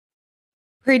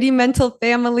Pretty Mental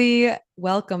family,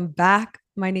 welcome back.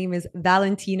 My name is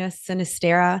Valentina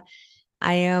Sinistera.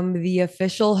 I am the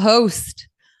official host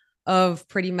of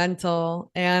Pretty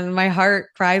Mental, and my heart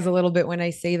cries a little bit when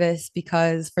I say this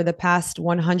because for the past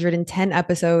 110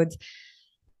 episodes,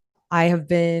 I have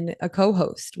been a co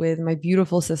host with my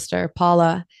beautiful sister,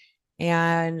 Paula.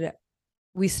 And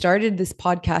we started this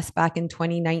podcast back in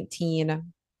 2019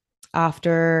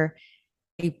 after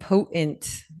a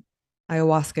potent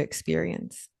ayahuasca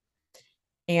experience.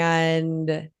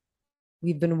 And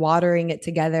we've been watering it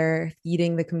together,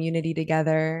 feeding the community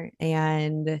together.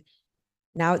 And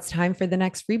now it's time for the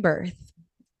next rebirth.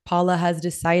 Paula has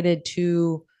decided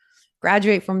to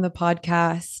graduate from the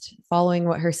podcast, following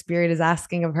what her spirit is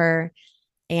asking of her.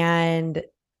 And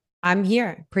I'm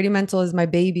here. Pretty Mental is my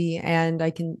baby, and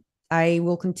I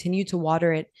will continue to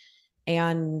water it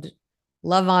and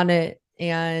love on it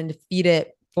and feed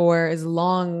it for as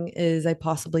long as I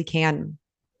possibly can.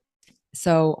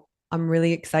 So I'm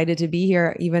really excited to be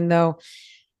here, even though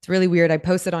it's really weird. I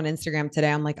posted on Instagram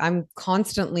today. I'm like, I'm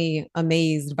constantly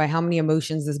amazed by how many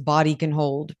emotions this body can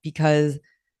hold because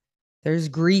there's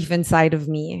grief inside of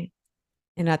me.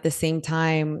 And at the same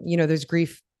time, there's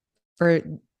grief for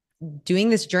doing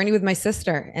this journey with my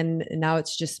sister. And now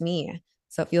it's just me.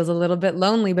 So it feels a little bit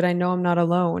lonely, but I know I'm not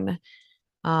alone.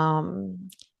 Um,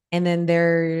 and then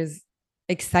there's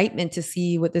excitement to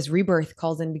see what this rebirth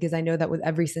calls in because I know that with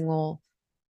every single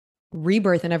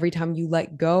rebirth and every time you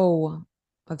let go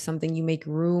of something, you make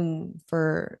room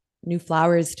for new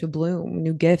flowers to bloom,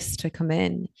 new gifts to come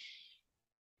in.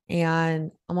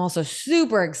 And I'm also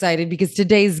super excited because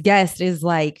today's guest is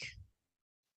like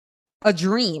a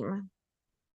dream.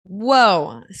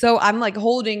 Whoa. So I'm like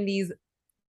holding these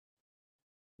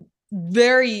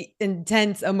very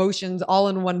intense emotions all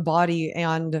in one body.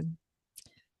 And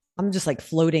I'm just like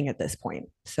floating at this point.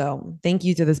 So thank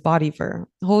you to this body for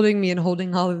holding me and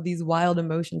holding all of these wild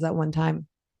emotions at one time.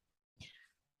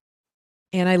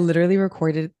 And I literally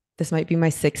recorded this might be my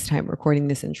sixth time recording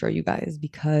this intro, you guys,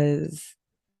 because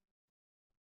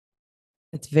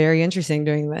it's very interesting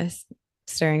doing this,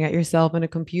 staring at yourself in a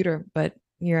computer. But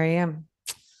here I am.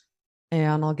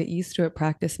 And I'll get used to it.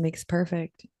 Practice makes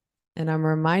perfect. And I'm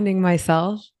reminding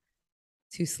myself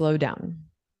to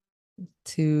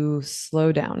to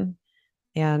slow down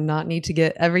and not need to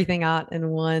get everything out in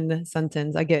one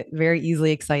sentence. I get very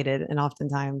easily excited and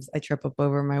oftentimes I trip up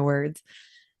over my words.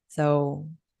 So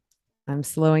I'm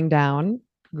slowing down,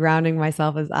 grounding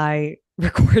myself as I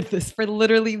record this for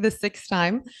literally the sixth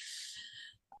time.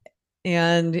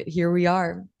 And here we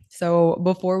are. So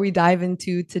before we dive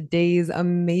into today's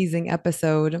amazing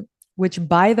episode, which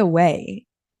by the way,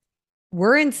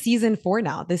 we're in season 4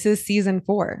 now. This is season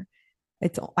 4.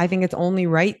 I think it's only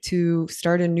right to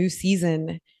start a new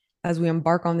season as we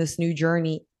embark on this new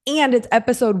journey. And it's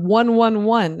episode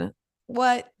 111.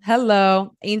 What?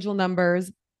 Hello, angel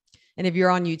numbers. And if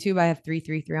you're on YouTube, I have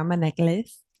 333 on my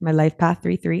necklace, my life path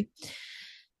 33.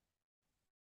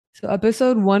 So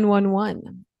episode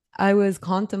 111. I was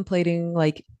contemplating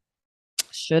like,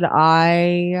 should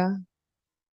I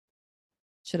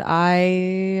should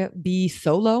I be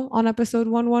solo on episode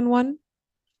 111?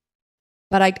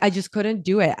 But I just couldn't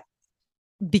do it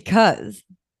because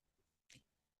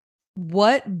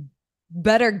what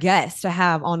better guest to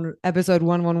have on episode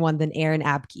 111 than Aaron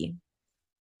Abke,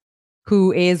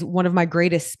 who is one of my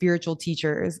greatest spiritual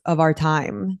teachers of our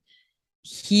time.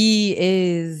 He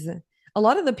is a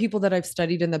lot of the people that I've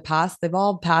studied in the past, they've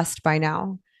all passed by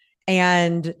now.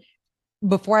 And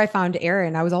before I found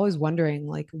Aaron, I was always wondering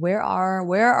like where are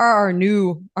our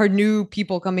new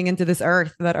people coming into this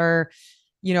earth that are,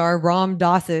 our Ram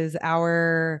Dasses,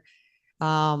 our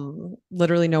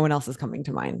literally no one else is coming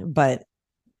to mind, but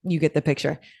you get the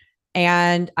picture.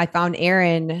 And I found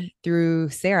Aaron through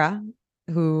Sarah,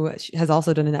 who has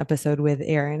also done an episode with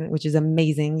Aaron, which is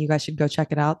amazing. You guys should go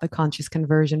check it out, the Conscious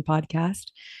Conversion podcast.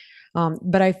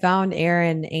 But I found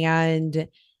Aaron and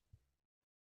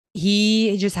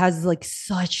he just has like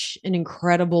such an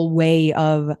incredible way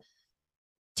of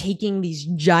taking these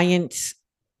giant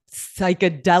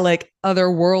psychedelic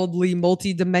otherworldly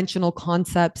multi-dimensional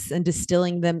concepts and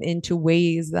distilling them into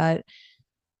ways that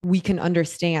we can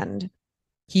understand.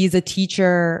 He's a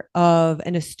teacher of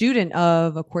and a student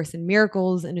of A Course in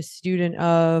Miracles and a student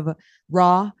of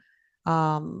Ra,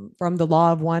 from the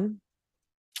Law of One.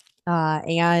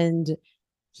 And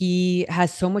he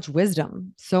has so much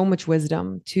wisdom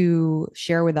to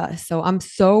share with us. So I'm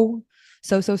so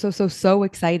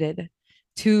excited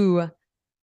to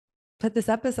put this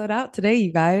episode out today,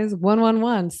 you guys.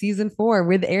 111, season 4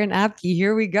 with Aaron Apke.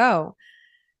 Here we go.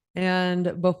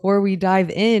 And before we dive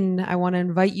in, I want to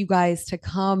invite you guys to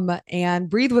come and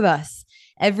breathe with us.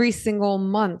 Every single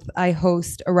month, I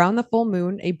host around the full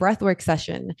moon a breathwork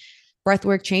session.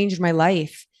 Breathwork changed my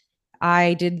life.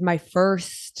 I did my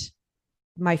first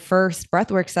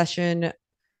breathwork session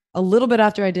a little bit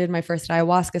after I did my first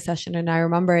ayahuasca session, and I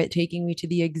remember it taking me to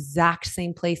the exact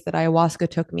same place that ayahuasca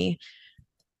took me.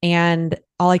 And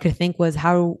all I could think was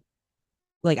how,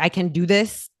 like, I can do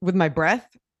this with my breath.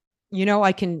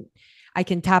 I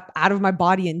can tap out of my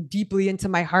body and deeply into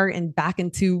my heart and back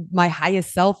into my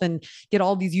highest self and get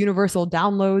all these universal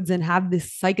downloads and have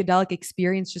this psychedelic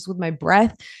experience just with my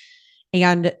breath.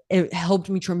 And it helped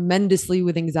me tremendously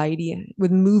with anxiety,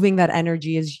 with moving that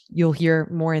energy, as you'll hear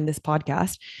more in this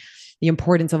podcast, the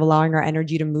importance of allowing our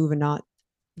energy to move and not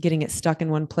getting it stuck in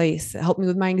one place. It helped me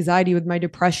with my anxiety, with my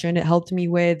depression. It helped me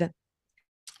with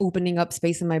opening up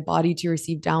space in my body to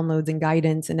receive downloads and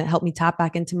guidance. And it helped me tap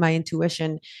back into my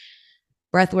intuition.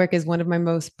 Breath work is one of my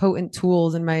most potent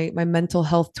tools in my mental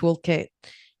health toolkit.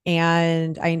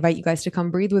 And I invite you guys to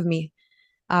come breathe with me.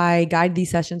 I guide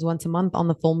these sessions once a month on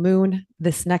the full moon.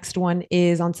 This next one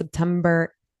is on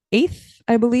September 8th,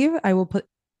 I believe. I will put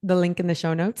the link in the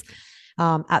show notes,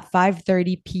 at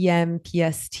 5:30 p.m.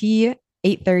 PST,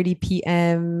 8:30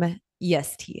 p.m.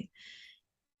 EST.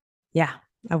 Yeah,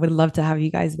 I would love to have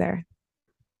you guys there.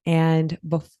 And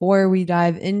before we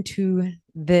dive into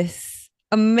this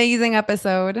amazing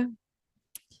episode,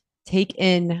 take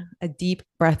in a deep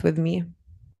breath with me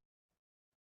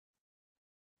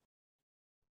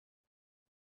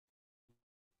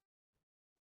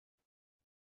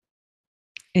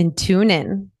and tune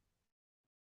in.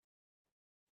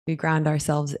 We ground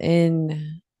ourselves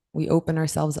in, we open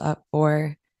ourselves up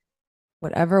for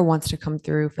whatever wants to come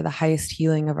through for the highest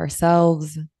healing of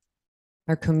ourselves,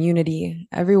 our community,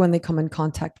 everyone they come in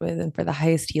contact with, and for the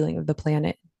highest healing of the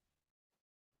planet.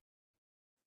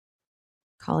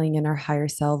 Calling in our higher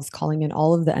selves, calling in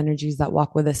all of the energies that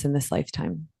walk with us in this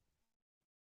lifetime.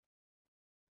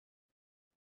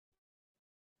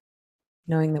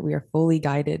 Knowing that we are fully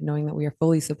guided, knowing that we are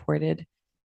fully supported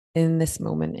in this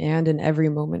moment and in every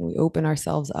moment. We open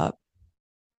ourselves up.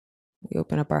 We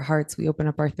open up our hearts, we open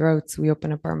up our throats, we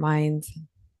open up our minds.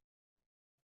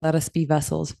 Let us be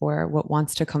vessels for what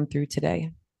wants to come through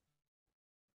today.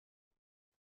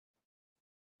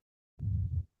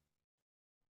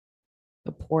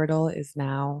 The portal is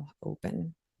now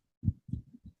open.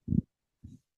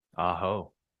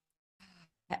 Aho.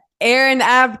 Aaron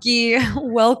Abke,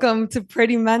 welcome to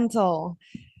Pretty Mental.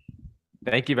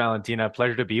 Thank you, Valentina.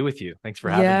 Pleasure to be with you. Thanks for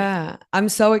having me. Yeah, I'm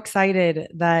so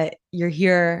excited that you're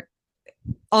here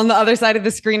on the other side of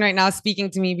the screen right now speaking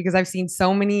to me, because I've seen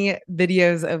so many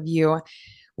videos of you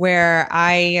where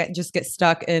I just get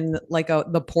stuck in like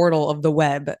the portal of the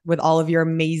web with all of your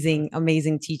amazing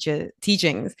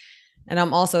teachings. And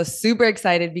I'm also super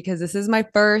excited because this is my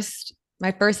first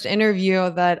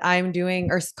interview that I'm doing,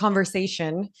 or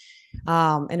conversation.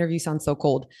 Interview sounds so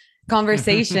cold.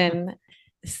 Conversation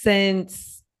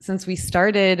since we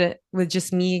started with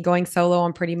just me going solo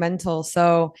on Pretty Mental.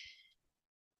 So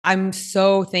I'm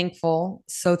so thankful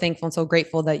and so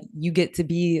grateful that you get to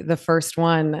be the first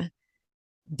one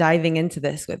diving into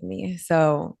this with me.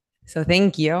 So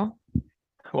thank you.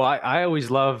 Well,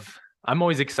 I'm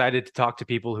always excited to talk to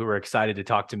people who are excited to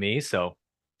talk to me. So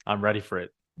I'm ready for it.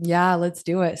 Yeah, let's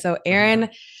do it. So, Aaron,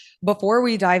 before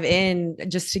we dive in,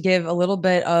 just to give a little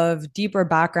bit of deeper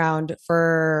background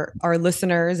for our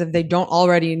listeners, if they don't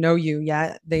already know you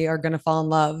yet, they are going to fall in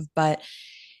love. But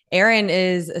Aaron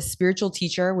is a spiritual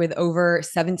teacher with over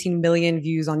 17 million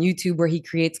views on YouTube, where he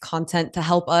creates content to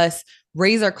help us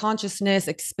raise our consciousness,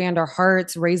 expand our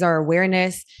hearts, raise our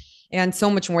awareness, and so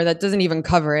much more that doesn't even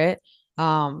cover it.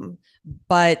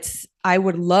 But I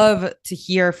would love to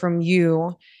hear from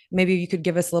you. Maybe you could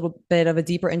give us a little bit of a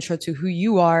deeper intro to who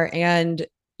you are and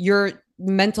your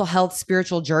mental health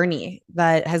spiritual journey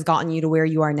that has gotten you to where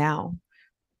you are now.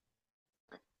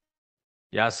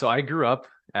 Yeah. So I grew up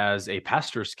as a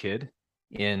pastor's kid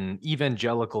in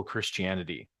evangelical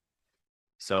Christianity.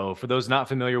 So for those not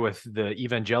familiar with the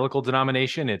evangelical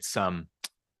denomination, it's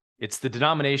the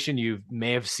denomination you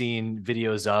may have seen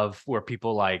videos of where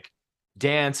people like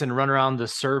dance and run around the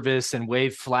service and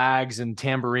wave flags and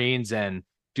tambourines and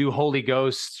do Holy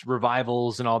Ghost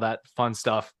revivals and all that fun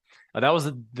stuff. That was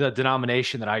the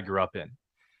denomination that I grew up in.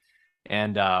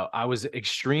 And I was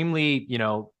extremely,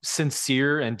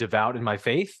 sincere and devout in my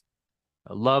faith.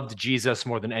 I loved Jesus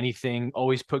more than anything,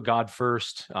 always put God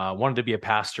first, wanted to be a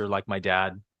pastor like my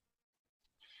dad.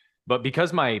 But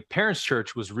because my parents'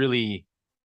 church was really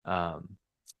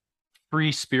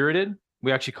free-spirited,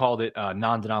 we actually called it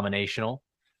non-denominational.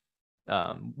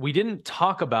 we didn't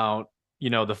talk about, the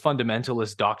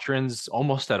fundamentalist doctrines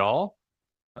almost at all.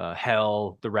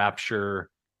 Hell, the rapture,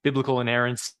 biblical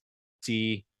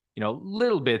inerrancy,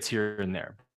 little bits here and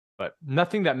there, but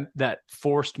nothing that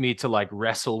forced me to like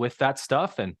wrestle with that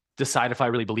stuff and decide if I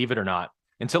really believe it or not,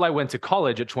 until I went to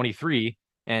college at 23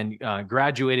 and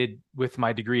graduated with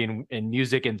my degree in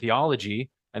music and theology,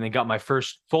 and then got my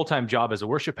first full-time job as a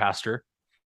worship pastor.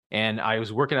 And I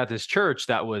was working at this church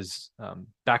that was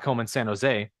back home in San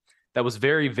Jose, that was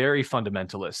very, very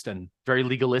fundamentalist and very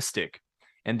legalistic.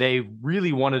 And they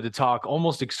really wanted to talk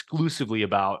almost exclusively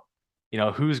about,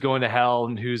 who's going to hell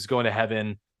and who's going to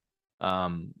heaven.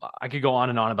 I could go on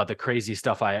and on about the crazy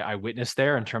stuff I witnessed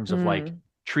there in terms of like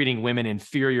treating women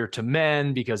inferior to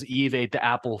men because Eve ate the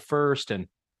apple first. And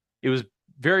it was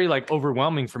very like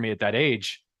overwhelming for me at that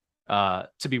age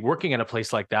to be working in a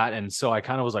place like that. And so I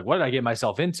kind of was like, what did I get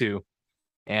myself into?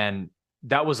 And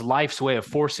that was life's way of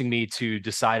forcing me to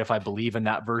decide if I believe in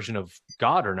that version of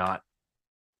God or not.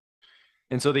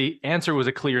 And so the answer was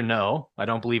a clear no. I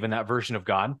don't believe in that version of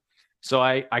God. So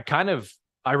I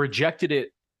rejected it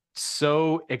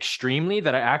so extremely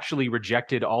that I actually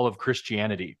rejected all of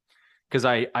Christianity, because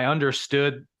I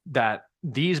understood that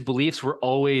these beliefs were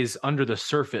always under the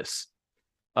surface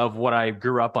of what I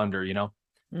grew up under,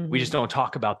 We just don't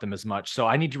talk about them as much. So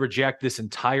I need to reject this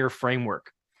entire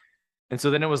framework. And so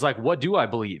then it was like, what do I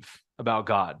believe about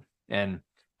God? And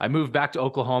I moved back to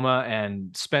Oklahoma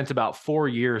and spent about 4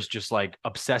 years just like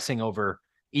obsessing over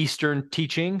Eastern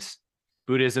teachings,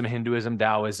 Buddhism, Hinduism,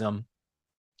 Taoism,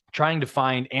 trying to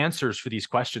find answers for these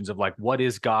questions of like, what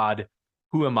is God?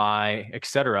 Who am I?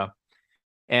 Etc.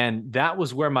 And that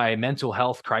was where my mental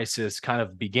health crisis kind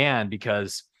of began,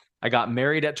 because I got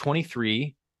married at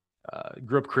 23,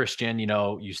 grew up Christian,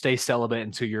 you stay celibate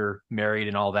until you're married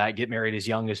and all that, get married as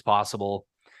young as possible.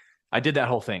 I did that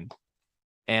whole thing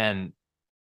and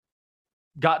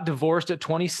got divorced at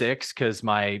 26 because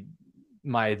my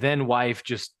then wife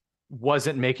just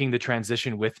wasn't making the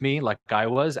transition with me like I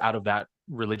was out of that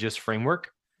religious framework,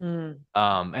 and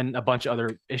a bunch of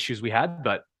other issues we had.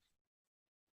 But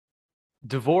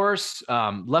divorce,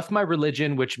 left my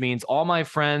religion, which means all my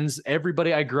friends,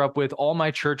 everybody I grew up with, all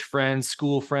my church friends,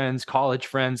 school friends, college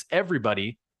friends,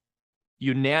 everybody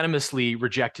unanimously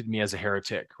rejected me as a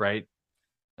heretic, right?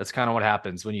 That's kind of what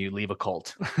happens when you leave a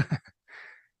cult.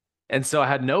 And so I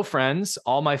had no friends.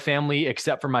 All my family,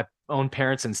 except for my own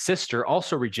parents and sister,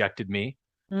 also rejected me,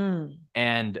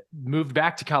 and moved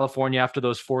back to California after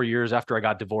those 4 years after I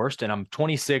got divorced. And I'm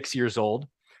 26 years old.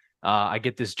 I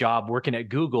get this job working at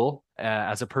Google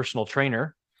as a personal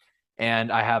trainer,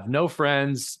 and I have no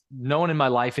friends, no one in my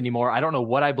life anymore. I don't know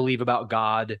what I believe about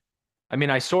God. I mean,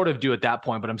 I sort of do at that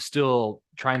point, but I'm still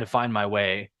trying to find my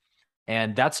way.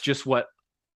 And that's just what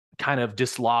kind of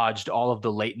dislodged all of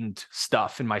the latent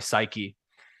stuff in my psyche.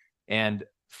 And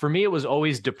for me, it was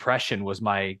always depression was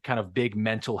my kind of big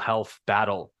mental health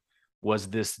battle, was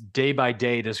this day by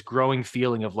day, this growing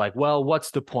feeling of like, well,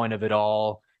 what's the point of it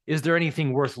all? Is there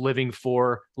anything worth living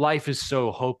for? Life is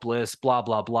so hopeless, blah,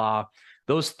 blah, blah.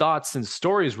 Those thoughts and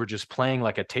stories were just playing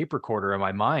like a tape recorder in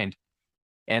my mind.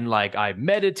 And like, I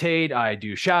meditate, I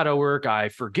do shadow work, I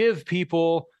forgive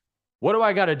people. What do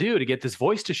I got to do to get this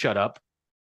voice to shut up?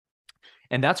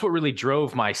 And that's what really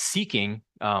drove my seeking,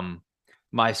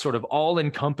 my sort of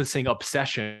all-encompassing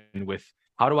obsession with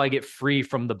how do I get free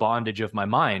from the bondage of my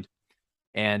mind?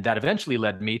 And that eventually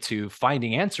led me to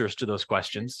finding answers to those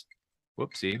questions.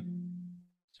 Whoopsie.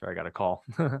 Sorry, I got a call.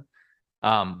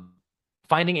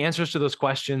 Finding answers to those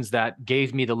questions that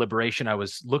gave me the liberation I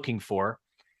was looking for.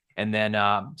 And then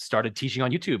started teaching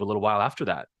on YouTube a little while after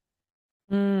that.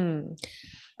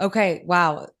 Okay.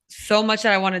 Wow. So much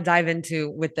that I want to dive into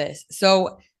with this.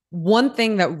 So one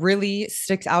thing that really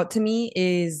sticks out to me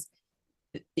is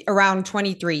around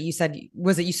 23, you said,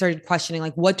 was it you started questioning,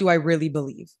 like, what do I really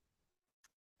believe?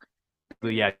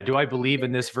 Yeah. Do I believe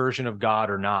in this version of God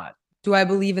or not? Do I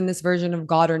believe in this version of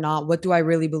God or not? What do I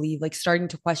really believe? Like starting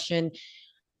to question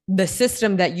the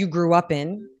system that you grew up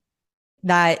in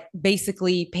that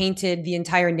basically painted the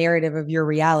entire narrative of your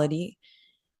reality.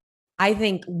 I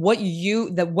think what you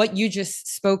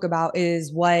just spoke about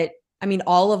is what, I mean,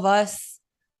 all of us,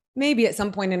 maybe at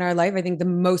some point in our life, I think the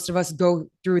most of us go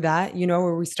through that,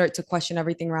 where we start to question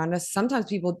everything around us. Sometimes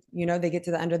people, they get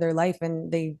to the end of their life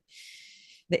and they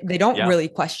don't really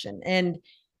question. And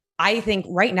I think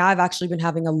right now I've actually been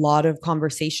having a lot of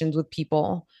conversations with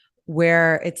people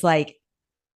where it's like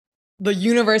the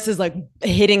universe is like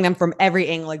hitting them from every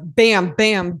angle, like bam,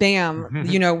 bam, bam.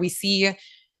 We see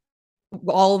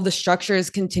all of the structures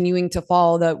continuing to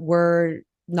fall that were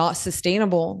not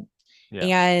sustainable. Yeah.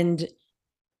 And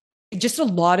just a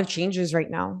lot of changes right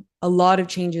now, a lot of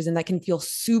changes, and that can feel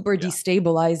super Yeah.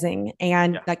 destabilizing,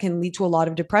 and Yeah. that can lead to a lot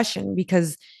of depression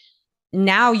because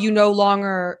now you no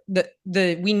longer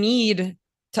the we need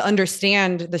to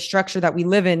understand the structure that we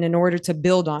live in order to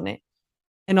build on it.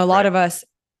 And a lot Right. of us,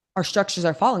 our structures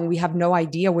are falling. We have no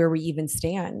idea where we even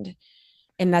stand.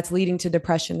 And that's leading to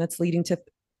depression. That's leading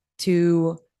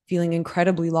to feeling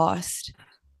incredibly lost.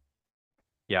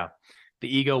 Yeah. The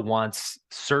ego wants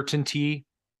certainty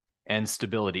and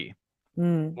stability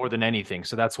Mm, more than anything.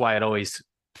 So that's why it always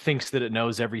thinks that it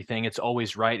knows everything. It's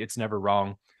always right. It's never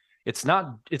wrong. It's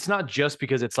not just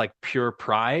because it's like pure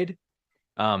pride.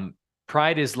 Um,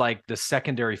 Pride is like the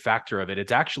secondary factor of it.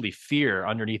 It's actually fear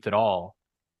underneath it all.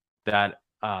 That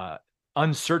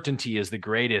uncertainty is the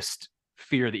greatest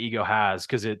fear the ego has,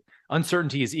 because it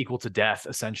uncertainty is equal to death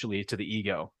essentially to the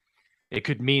ego. It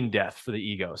could mean death for the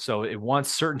ego. So it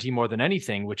wants certainty more than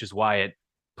anything, which is why it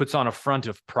puts on a front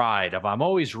of pride of I'm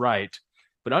always right.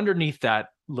 But underneath that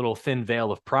little thin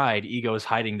veil of pride, ego is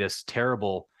hiding this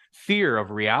terrible fear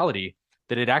of reality,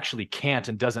 that it actually can't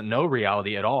and doesn't know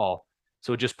reality at all.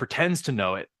 So it just pretends to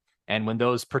know it. And when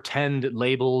those pretend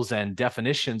labels and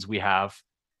definitions we have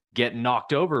get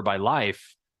knocked over by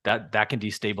life, that can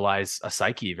destabilize a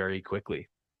psyche very quickly.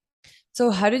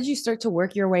 So how did you start to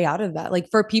work your way out of that? Like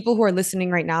for people who are listening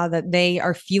right now that they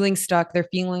are feeling stuck, they're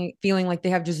feeling like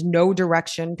they have just no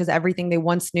direction because everything they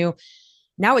once knew,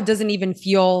 now it doesn't even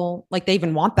feel like they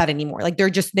even want that anymore. Like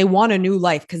they want a new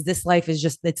life because this life is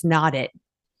just, it's not it.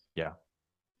 Yeah.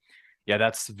 Yeah,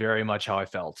 that's very much how I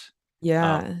felt. Um,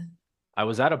 Yeah. I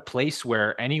was at a place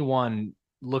where anyone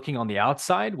looking on the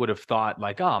outside would have thought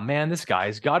like, oh man, this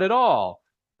guy's got it all.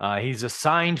 He's a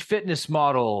signed fitness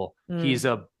model. He's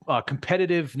Mm, a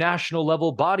competitive national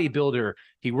level bodybuilder.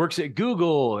 He works at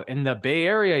Google in the Bay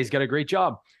Area. He's got a great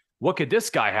job. What could this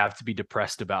guy have to be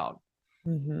depressed about?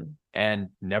 mhm. And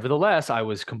nevertheless, I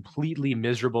was completely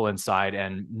miserable inside,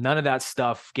 and none of that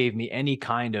stuff gave me any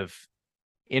kind of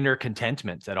inner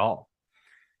contentment at all.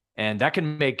 And that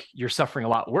can make your suffering a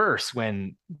lot worse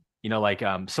when, like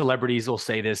celebrities will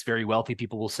say this, very wealthy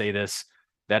people will say this,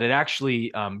 that it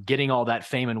actually getting all that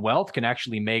fame and wealth can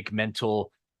actually make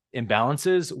mental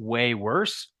imbalances way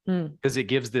worse, Mm, because it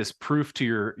gives this proof to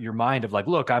your mind of like,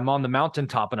 look, I'm on the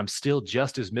mountaintop and I'm still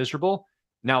just as miserable.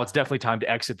 Now it's definitely time to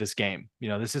exit this game.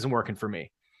 This isn't working for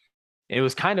me. It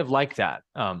was kind of like that.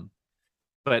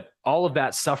 But all of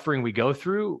that suffering we go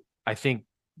through, I think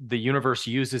the universe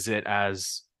uses it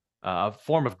as a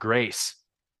form of grace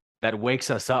that wakes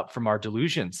us up from our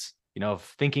delusions, of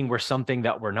thinking we're something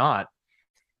that we're not.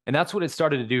 And that's what it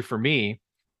started to do for me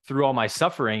through all my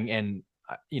suffering and,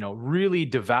 really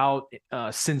devout,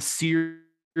 sincere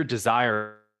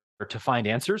desire to find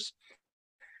answers.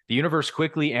 The universe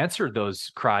quickly answered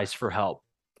those cries for help.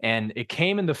 And it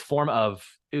came in the form of,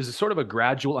 it was a sort of a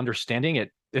gradual understanding.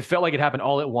 It felt like it happened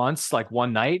all at once, like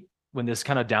one night when this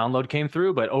kind of download came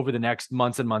through. But over the next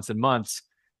months and months and months,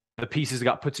 the pieces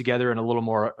got put together in a little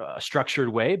more structured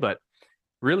way. But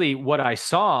really, what I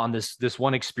saw on this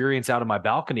one experience out of my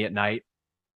balcony at night,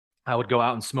 I would go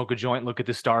out and smoke a joint, look at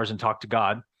the stars, and talk to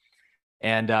God.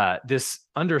 And this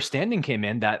understanding came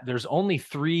in that there's only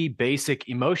three basic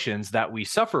emotions that we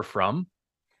suffer from,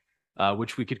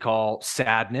 which we could call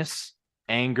sadness,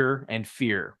 anger, and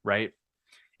fear, right?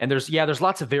 And there's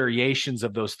lots of variations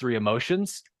of those three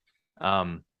emotions. We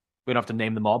don't have to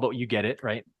name them all, but you get it,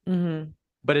 right? mhm.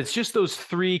 But it's just those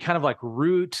three kind of like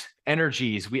root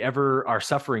energies we ever are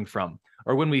suffering from.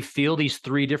 Or when we feel these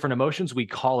three different emotions, we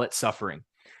call it suffering.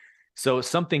 So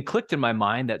something clicked in my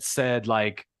mind that said,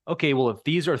 like, okay, well, if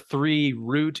these are three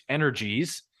root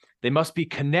energies, they must be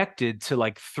connected to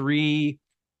like three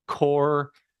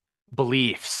core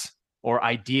beliefs or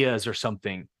ideas or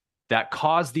something that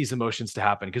cause these emotions to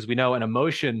happen. Because we know an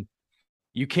emotion,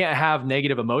 you can't have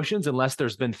negative emotions unless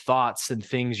there's been thoughts and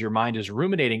things your mind is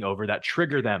ruminating over that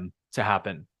trigger them to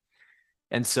happen.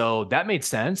 And so that made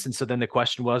sense. And so then the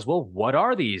question was, well, what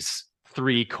are these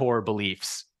three core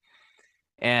beliefs?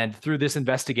 And through this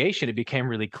investigation, it became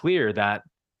really clear that,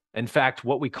 in fact,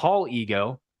 what we call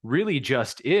ego really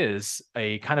just is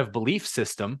a kind of belief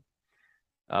system,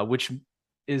 which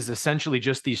is essentially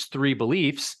just these three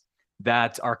beliefs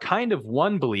that are kind of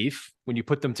one belief when you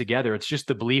put them together. It's just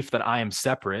the belief that I am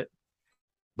separate,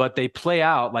 but they play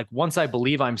out like once I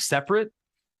believe I'm separate,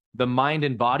 the mind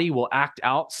and body will act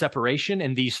out separation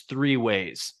in these three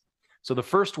ways. So the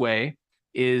first way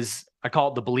is, I call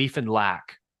it the belief in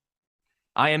lack.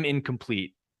 I am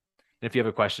incomplete. And if you have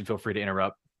a question, feel free to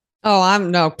interrupt. Oh,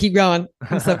 no, keep going.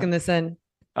 I'm soaking this in.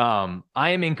 I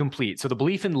am incomplete. So the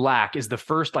belief in lack is the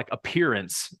first like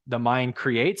appearance the mind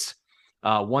creates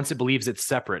once it believes it's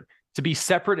separate. To be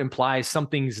separate implies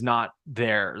something's not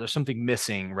there. There's something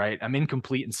missing, right? I'm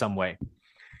incomplete in some way.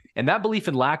 And that belief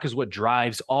in lack is what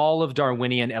drives all of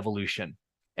Darwinian evolution.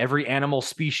 Every animal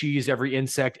species, every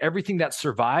insect, everything that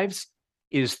survives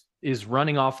is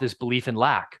running off this belief in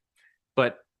lack.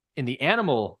 But in the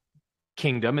animal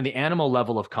kingdom, in the animal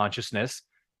level of consciousness,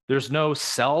 there's no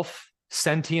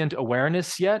self-sentient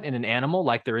awareness yet in an animal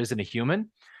like there is in a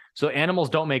human. So animals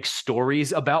don't make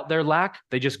stories about their lack.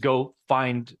 They just go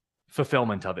find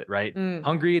fulfillment of it, right?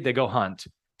 Hungry, they go hunt.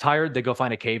 Tired, they go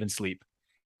find a cave and sleep.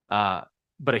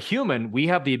 But a human, we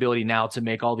have the ability now to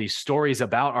make all these stories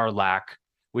about our lack,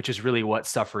 which is really what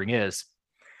suffering is.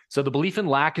 So the belief in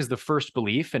lack is the first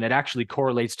belief, and it actually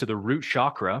correlates to the root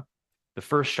chakra, the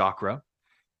first chakra.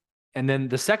 And then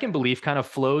the second belief kind of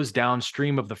flows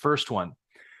downstream of the first one.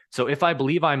 So if I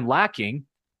believe I'm lacking,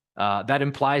 that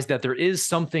implies that there is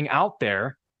something out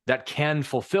there that can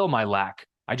fulfill my lack.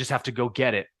 I just have to go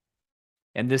get it.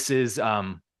 And this is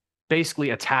basically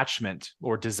attachment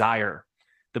or desire,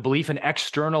 the belief in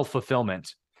external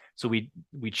fulfillment. So we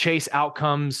chase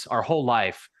outcomes our whole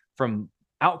life, from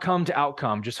outcome to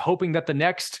outcome, just hoping that the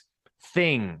next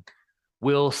thing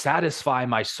will satisfy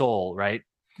my soul, right?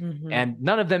 Mm-hmm. And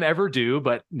none of them ever do,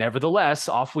 but nevertheless,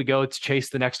 off we go to chase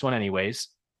the next one anyways.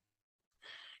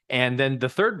 And then the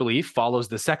third belief follows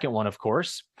the second one, of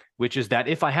course, which is that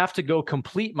if I have to go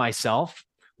complete myself,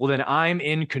 well, then I'm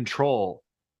in control.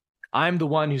 I'm the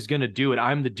one who's going to do it.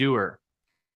 I'm the doer.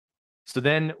 So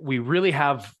then we really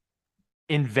have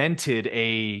invented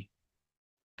a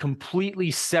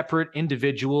completely separate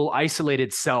individual,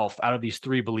 isolated self out of these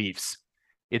three beliefs.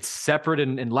 It's separate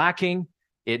and lacking.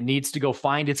 It needs to go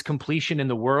find its completion in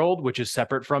the world, which is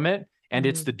separate from it. And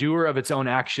it's the doer of its own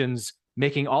actions,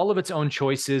 making all of its own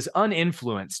choices,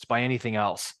 uninfluenced by anything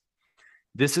else.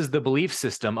 This is the belief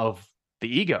system of the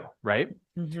ego, right?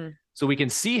 Mm-hmm. So we can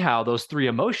see how those three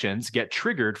emotions get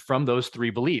triggered from those three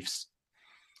beliefs.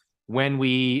 When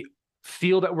we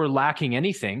feel that we're lacking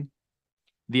anything,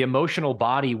 the emotional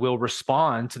body will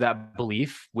respond to that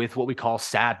belief with what we call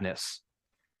sadness,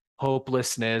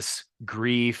 hopelessness,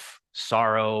 grief,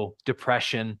 sorrow,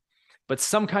 depression. But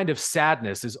some kind of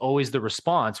sadness is always the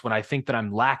response when I think that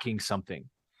I'm lacking something.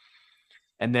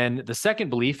 And then the second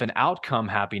belief, an outcome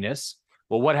happiness.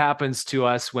 Well, what happens to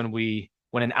us when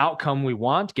an outcome we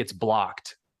want gets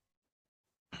blocked?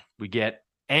 We get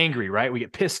angry, right? We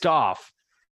get pissed off.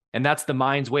 And that's the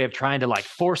mind's way of trying to like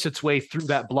force its way through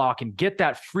that block and get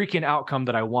that freaking outcome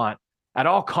that I want at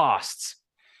all costs.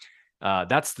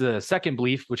 That's the second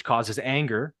belief, which causes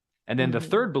anger. And then the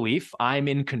third belief, I'm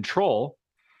in control.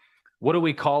 What do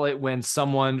we call it when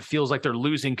someone feels like they're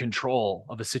losing control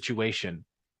of a situation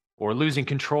or losing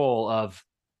control of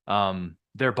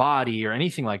their body or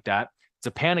anything like that? It's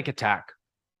a panic attack,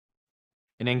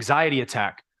 an anxiety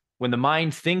attack. When the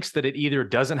mind thinks that it either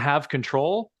doesn't have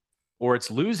control or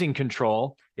it's losing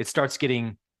control, it starts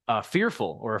getting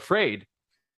fearful or afraid.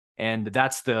 And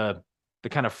that's the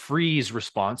kind of freeze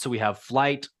response. So we have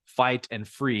flight, fight, and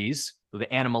freeze,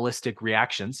 the animalistic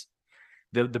reactions.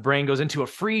 The brain goes into a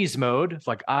freeze mode. It's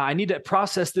like, I need to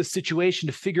process this situation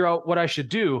to figure out what I should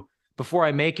do before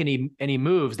I make any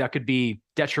moves that could be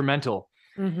detrimental.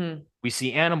 Mm-hmm. We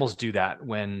see animals do that.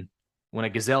 When a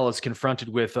gazelle is confronted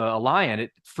with a lion,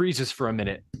 it freezes for a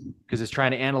minute because it's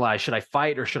trying to analyze, should I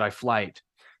fight or should I flight?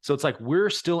 So it's like we're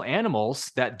still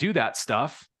animals that do that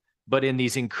stuff, but in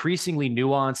these increasingly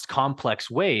nuanced,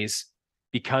 complex ways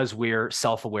because we're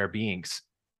self-aware beings.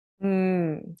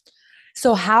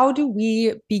 So how do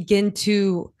we begin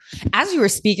to, as you were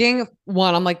speaking,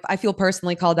 I'm like, I feel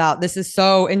personally called out. This is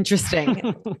so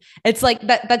interesting. It's like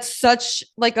that's such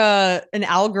like an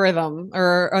algorithm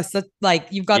or like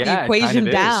you've got the equation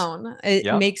down.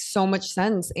 It makes so much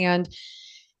sense. And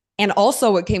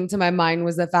also what came to my mind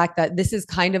was the fact that this is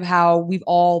kind of how we've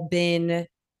all been,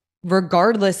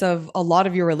 regardless of a lot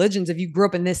of your religions. If you grew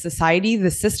up in this society,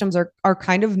 the systems are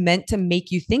kind of meant to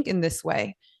make you think in this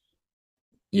way.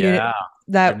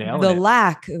 That the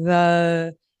lack,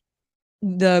 the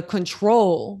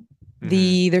control,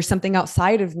 there's something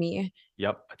outside of me.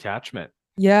 Attachment.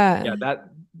 That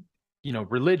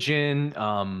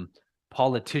religion,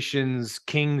 politicians,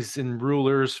 kings and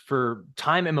rulers for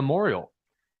time immemorial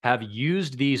have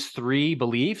used these three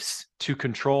beliefs to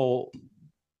control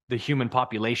the human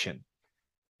population.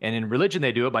 And in religion,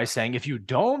 they do it by saying, if you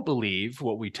don't believe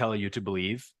what we tell you to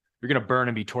believe, you're going to burn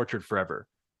and be tortured forever.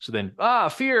 So then,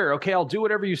 fear. Okay, I'll do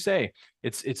whatever you say.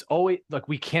 It's always like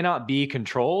we cannot be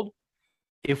controlled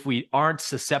if we aren't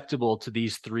susceptible to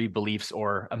these three beliefs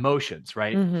or emotions,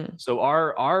 right? Mm-hmm. So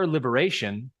our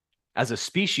liberation as a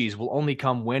species will only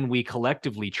come when we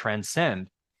collectively transcend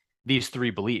these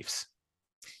three beliefs.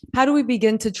 How do we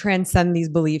begin to transcend these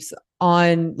beliefs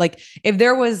on, like, if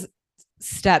there was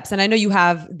steps, and I know you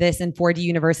have this in 4D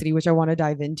University, which I want to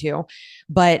dive into,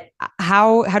 but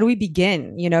how do we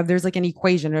begin? You know, if there's like an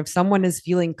equation, if someone is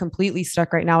feeling completely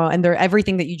stuck right now and they're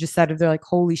everything that you just said, if they're like,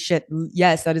 holy shit,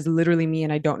 yes, that is literally me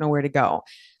and I don't know where to go,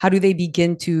 how do they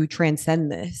begin to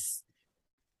transcend this?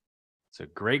 It's a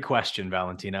great question,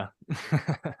 Valentina.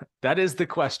 That is the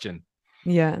question.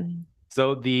 Yeah.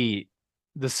 So the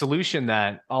solution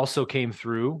that also came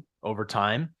through over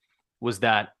time was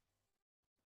that,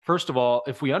 first of all,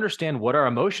 if we understand what our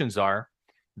emotions are,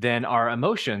 then our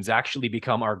emotions actually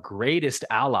become our greatest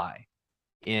ally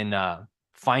in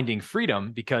finding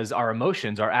freedom, because our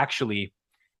emotions are actually,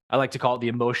 I like to call it the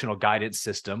emotional guidance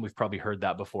system. We've probably heard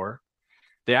that before.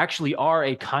 They actually are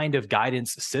a kind of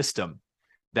guidance system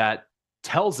that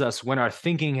tells us when our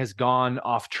thinking has gone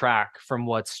off track from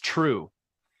what's true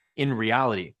in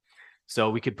reality. So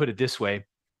we could put it this way: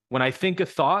 when I think a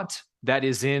thought that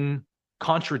is in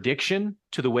contradiction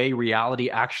to the way reality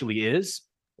actually is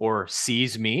or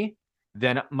sees me,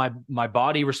 then my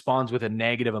body responds with a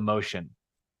negative emotion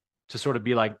to sort of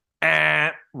be like,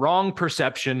 wrong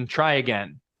perception, try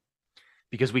again.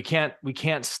 Because we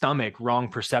can't stomach wrong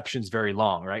perceptions very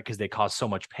long, right? Because they cause so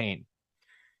much pain.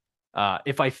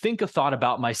 If I think a thought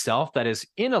about myself that is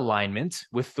in alignment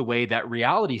with the way that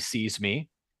reality sees me,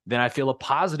 then I feel a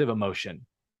positive emotion: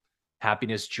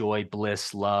 happiness, joy,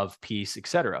 bliss, love, peace,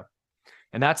 etc.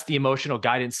 And that's the emotional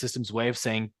guidance system's way of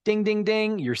saying, ding, ding,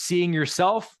 ding, you're seeing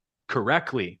yourself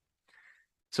correctly.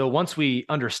 So once we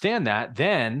understand that,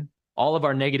 then all of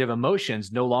our negative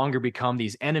emotions no longer become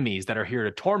these enemies that are here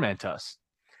to torment us.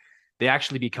 They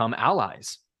actually become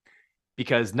allies.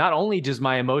 Because not only do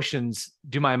my emotions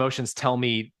tell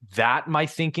me that my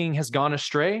thinking has gone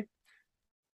astray,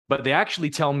 but they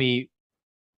actually tell me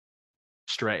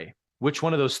astray, which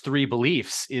one of those three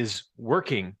beliefs is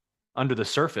working under the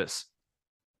surface.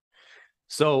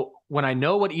 So when I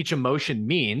know what each emotion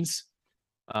means,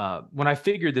 when I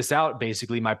figured this out,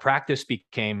 basically my practice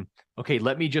became, okay,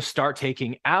 let me just start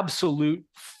taking absolute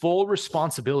full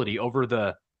responsibility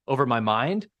over my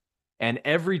mind. And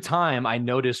every time I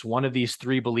notice one of these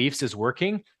three beliefs is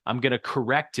working, I'm going to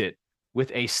correct it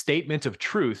with a statement of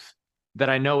truth that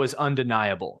I know is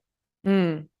undeniable.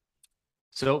 Mm.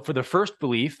 So for the first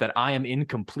belief, that I am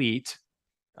incomplete,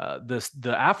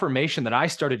 the affirmation that I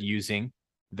started using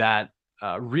that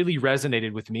really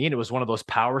resonated with me, and it was one of those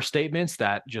power statements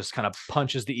that just kind of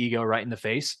punches the ego right in the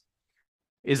face,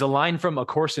 is a line from A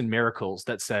Course in Miracles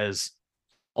that says,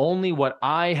 "Only what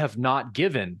I have not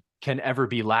given can ever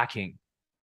be lacking."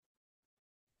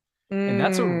 And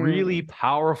that's a really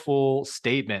powerful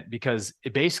statement, because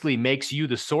it basically makes you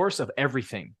the source of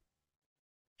everything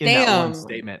in that one Damn.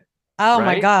 statement. Oh my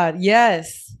Right? God.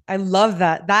 Yes. I love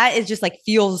that. That is just like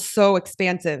feels so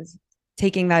expansive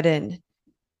taking that in.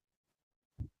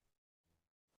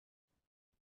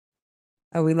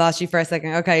 Oh, we lost you for a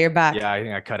second. Okay, you're back. Yeah, I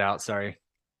think I cut out. Sorry.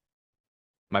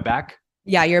 My back?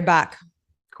 Yeah, you're back.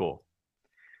 Cool.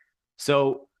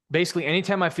 So basically,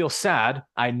 anytime I feel sad,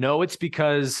 I know it's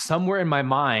because somewhere in my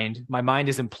mind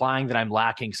is implying that I'm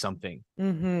lacking something.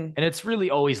 Mm-hmm. And it's really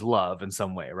always love in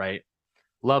some way, right?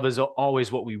 Love is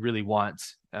always what we really want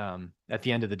at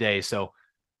the end of the day. So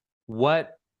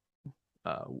what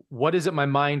is it my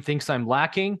mind thinks I'm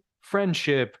lacking?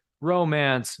 Friendship,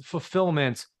 romance,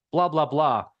 fulfillment, blah, blah,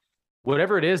 blah.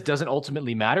 Whatever it is doesn't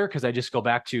ultimately matter, because I just go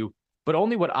back to, but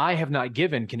only what I have not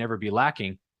given can never be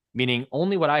lacking, meaning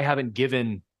only what I haven't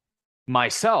given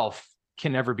myself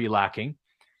can never be lacking.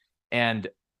 And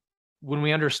when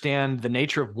we understand the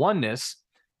nature of oneness,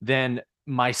 then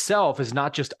myself is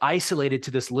not just isolated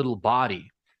to this little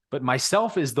body, but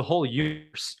myself is the whole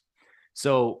universe.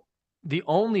 So the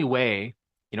only way,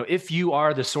 if you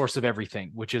are the source of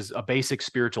everything, which is a basic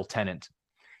spiritual tenet,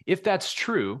 if that's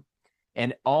true,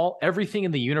 and everything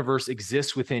in the universe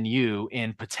exists within you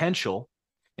in potential,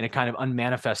 in a kind of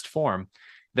unmanifest form,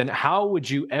 then how would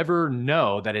you ever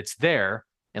know that it's there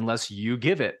unless you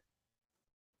give it?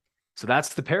 So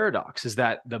that's the paradox, is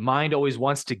that the mind always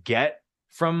wants to get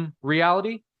from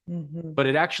reality, but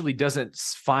it actually doesn't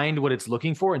find what it's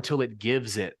looking for until it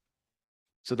gives it.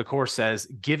 So the Course says,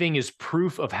 giving is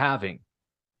proof of having.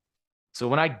 So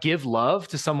when I give love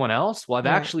to someone else, well, I've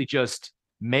actually just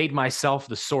made myself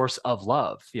the source of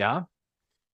love. Yeah.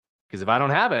 Because if I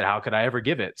don't have it, how could I ever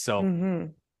give it? So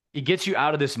it gets you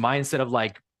out of this mindset of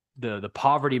like the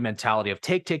poverty mentality of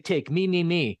take,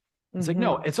 me. It's like,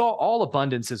 no, it's all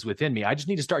abundance is within me. I just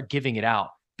need to start giving it out.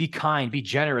 Be kind, be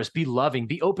generous, be loving,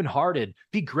 be open-hearted,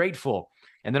 be grateful.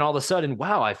 And then all of a sudden,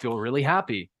 wow, I feel really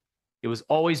happy. It was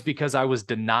always because I was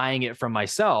denying it from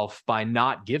myself by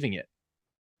not giving it.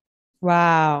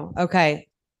 Wow. Okay.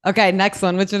 Okay. Next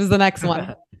one. Which is the next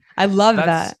one? I love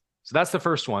That's that. so that's the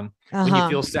first one. When you Uh-huh.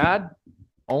 feel sad,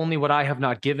 only what I have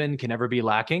not given can ever be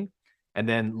lacking. And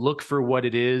then look for what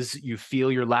it is you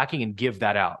feel you're lacking and give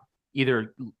that out,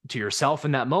 either to yourself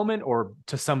in that moment or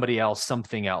to somebody else,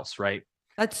 something else, right?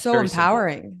 That's so Very simple.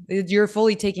 empowering. You're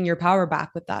fully taking your power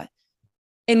back with that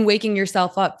and waking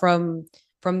yourself up from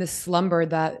the slumber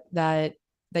that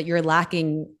you're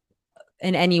lacking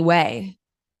in any way.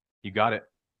 You got it.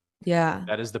 Yeah.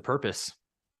 That is the purpose.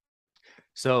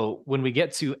 So when we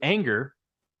get to anger,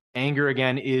 anger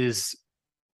again is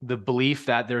the belief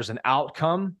that there's an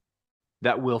outcome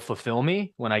that will fulfill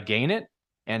me when I gain it,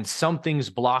 and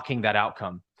something's blocking that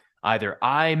outcome. Either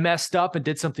I messed up and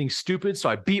did something stupid, so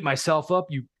I beat myself up,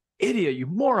 you idiot, you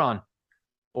moron,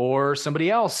 or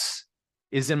somebody else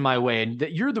is in my way and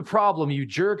that you're the problem, you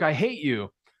jerk, I hate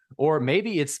you. Or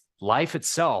maybe it's life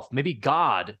itself. Maybe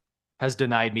God has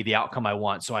denied me the outcome I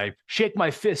want. So I shake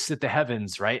my fists at the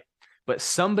heavens, right? But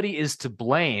somebody is to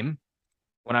blame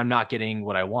when I'm not getting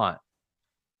what I want.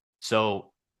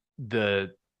 So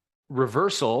the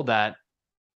reversal that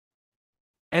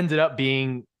ended up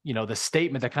being, the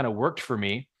statement that kind of worked for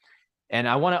me. And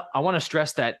I want to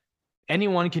stress that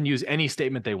anyone can use any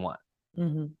statement they want.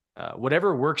 Mm-hmm.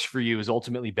 Whatever works for you is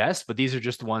ultimately best, but these are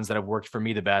just the ones that have worked for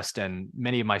me the best and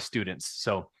many of my students.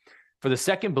 So for the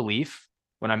second belief,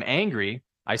 when I'm angry,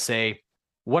 I say,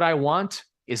 what I want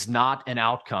is not an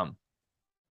outcome,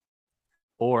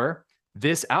 or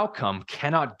this outcome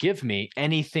cannot give me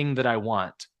anything that I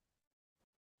want.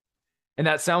 And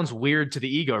that sounds weird to the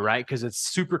ego, right? Because it's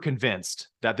super convinced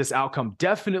that this outcome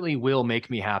definitely will make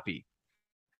me happy.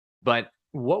 But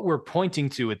what we're pointing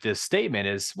to with this statement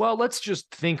is, well, let's just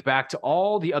think back to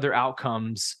all the other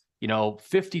outcomes,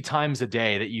 50 times a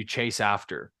day that you chase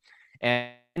after.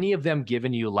 And any of them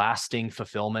given you lasting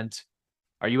fulfillment?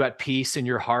 Are you at peace in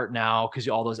your heart now because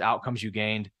all those outcomes you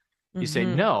gained? You say,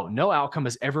 Mm-hmm. no outcome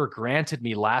has ever granted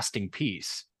me lasting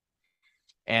peace.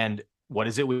 And what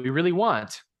is it we really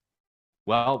want?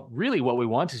 Well, really what we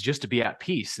want is just to be at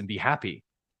peace and be happy,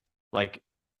 like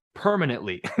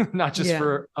permanently, not just Yeah.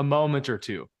 for a moment or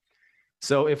two.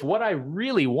 So if what I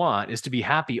really want is to be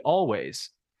happy always,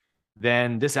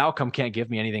 then this outcome can't give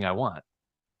me anything I want.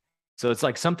 So it's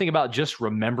like something about just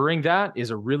remembering that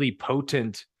is really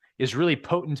potent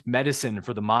medicine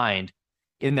for the mind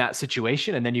in that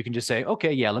situation. And then you can just say,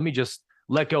 okay, yeah, let me just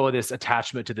let go of this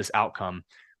attachment to this outcome.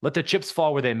 Let the chips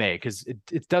fall where they may, because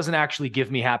it doesn't actually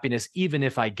give me happiness, even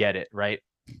if I get it, right?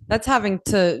 That's having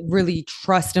to really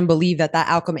trust and believe that that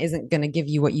outcome isn't going to give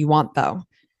you what you want, though.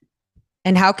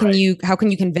 And Right. how can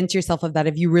you convince yourself of that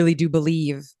if you really do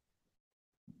believe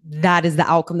that is the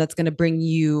outcome that's going to bring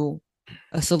you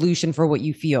a solution for what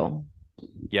you feel?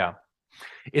 Yeah.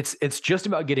 It's just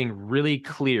about getting really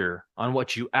clear on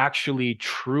what you actually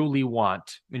truly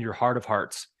want in your heart of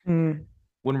hearts. Mm.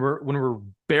 When we're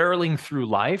barreling through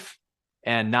life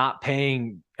and not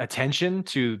paying attention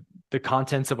to the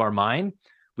contents of our mind,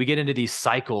 we get into these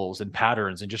cycles and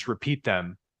patterns and just repeat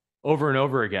them over and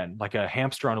over again, like a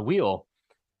hamster on a wheel.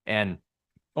 And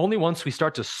only once we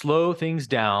start to slow things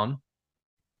down,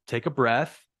 take a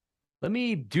breath, let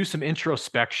me do some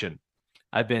introspection.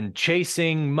 I've been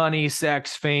chasing money,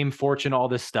 sex, fame, fortune, all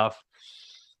this stuff.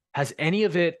 Has any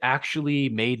of it actually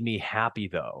made me happy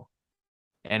though?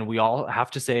 And we all have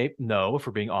to say no if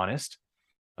we're being honest.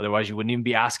 Otherwise, you wouldn't even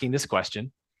be asking this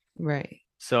question. Right.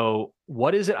 So,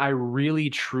 what is it I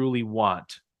really truly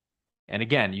want? And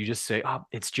again, you just say, oh,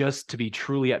 it's just to be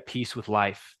truly at peace with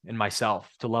life and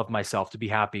myself, to love myself, to be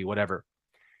happy, whatever.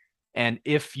 And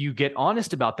if you get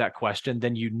honest about that question,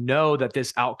 then you know that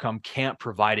this outcome can't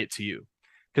provide it to you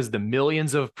because the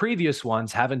millions of previous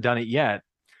ones haven't done it yet.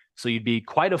 So you'd be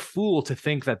quite a fool to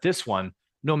think that this one,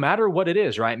 no matter what it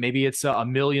is, right? Maybe it's a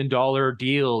 $1 million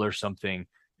deal or something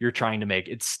you're trying to make.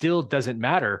 It still doesn't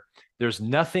matter. There's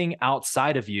nothing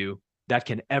outside of you that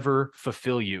can ever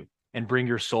fulfill you and bring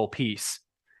your soul peace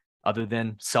other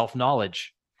than self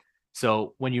knowledge.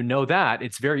 So when you know that,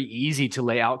 it's very easy to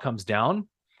lay outcomes down.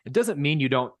 It doesn't mean you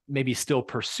don't maybe still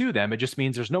pursue them. It just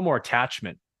means there's no more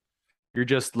attachment. You're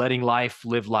just letting life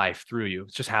live life through you.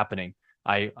 It's just happening.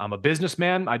 I'm a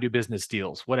businessman. I do business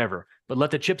deals, whatever. But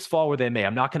let the chips fall where they may.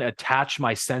 I'm not going to attach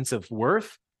my sense of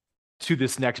worth to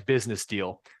this next business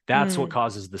deal. That's what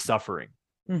causes the suffering.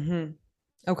 Mm-hmm.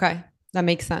 Okay. That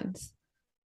makes sense.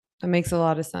 That makes a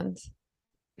lot of sense.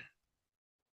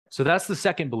 So that's the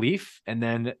second belief. And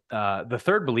then the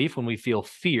third belief, when we feel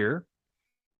fear,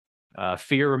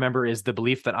 fear, remember, is the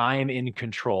belief that I am in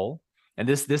control. And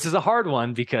this is a hard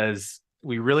one because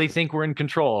we really think we're in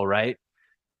control, right?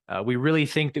 We really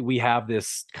think that we have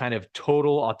this kind of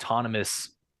total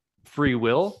autonomous free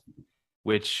will,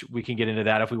 which we can get into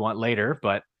that if we want later.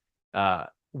 But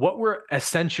what we're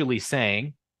essentially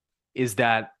saying is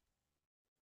that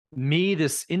me,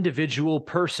 this individual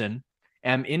person,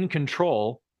 am in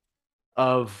control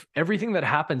of everything that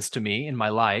happens to me in my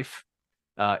life,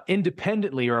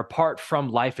 independently or apart from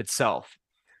life itself.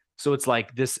 So it's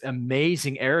like this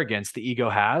amazing arrogance the ego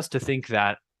has to think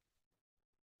that,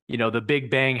 the Big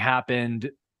Bang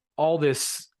happened, all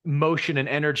this motion and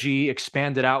energy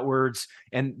expanded outwards,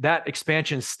 and that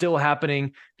expansion is still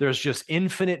happening. There's just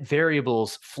infinite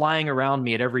variables flying around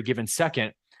me at every given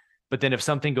second. But then if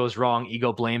something goes wrong,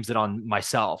 ego blames it on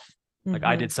myself. Like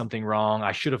I did something wrong.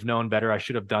 I should have known better. I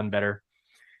should have done better.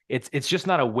 It's just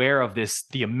not aware of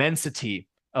the immensity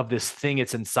of this thing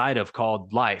it's inside of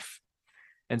called life.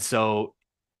 And so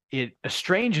it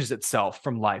estranges itself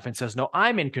from life and says, no,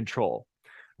 I'm in control,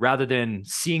 rather than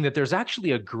seeing that there's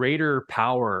actually a greater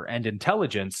power and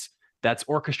intelligence that's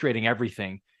orchestrating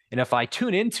everything. And if I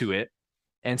tune into it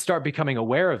and start becoming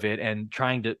aware of it and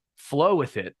trying to flow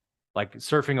with it, like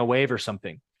surfing a wave or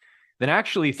something, then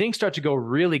actually things start to go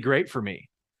really great for me.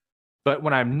 But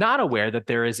when I'm not aware that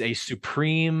there is a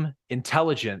supreme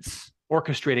intelligence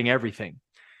orchestrating everything,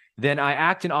 then I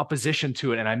act in opposition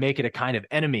to it and I make it a kind of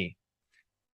enemy.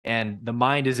 And the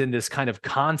mind is in this kind of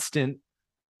constant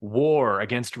war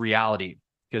against reality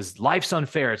because life's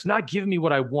unfair. It's not giving me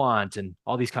what I want and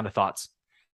all these kind of thoughts.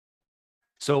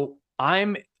 So I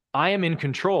am in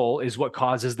control is what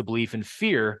causes the belief in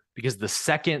fear, because the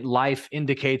second life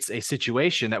indicates a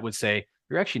situation that would say,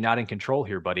 you're actually not in control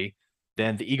here, buddy,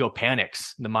 then the ego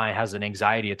panics. The mind has an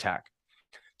anxiety attack.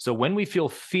 So when we feel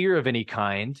fear of any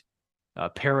kind,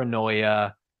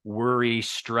 paranoia, worry,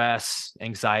 stress,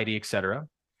 anxiety, etc.,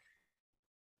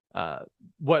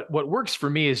 what works for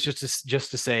me is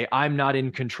just to say, I'm not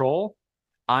in control.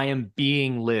 I am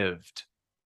being lived.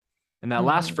 And that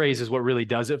last phrase is what really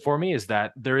does it for me, is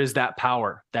that there is that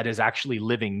power that is actually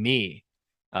living me.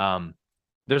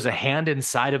 There's a hand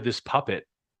inside of this puppet.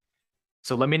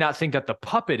 So let me not think that the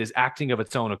puppet is acting of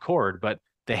its own accord, but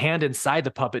the hand inside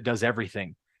the puppet does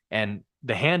everything. And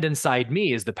the hand inside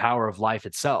me is the power of life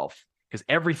itself, because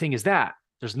everything is that.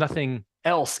 There's nothing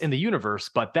else in the universe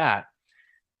but that.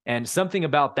 And something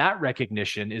about that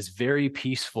recognition is very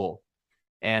peaceful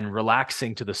and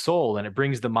relaxing to the soul. And it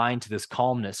brings the mind to this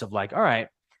calmness of like, all right,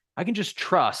 I can just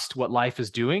trust what life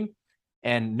is doing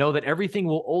and know that everything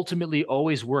will ultimately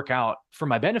always work out for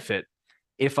my benefit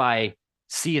if I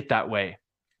see it that way.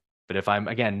 But if I'm,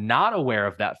 again, not aware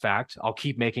of that fact, I'll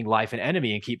keep making life an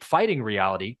enemy and keep fighting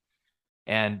reality.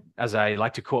 And as I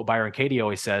like to quote Byron Katie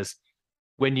always says,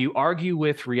 when you argue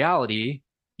with reality,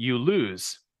 you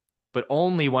lose, but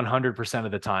only 100%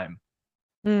 of the time.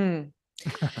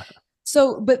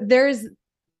 So, but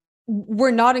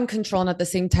we're not in control, and at the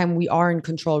same time we are in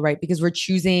control, right? Because we're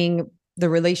choosing the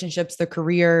relationships, the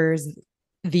careers,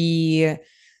 the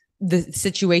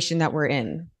situation that we're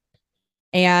in.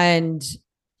 And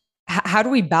how do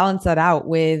we balance that out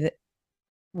with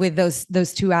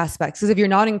those two aspects? Because if you're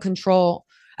not in control,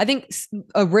 I think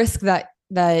a risk that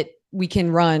we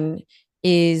can run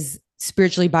is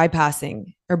spiritually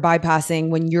bypassing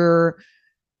when you're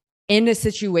in a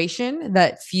situation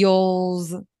that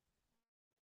feels,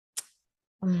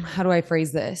 how do I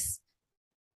phrase this?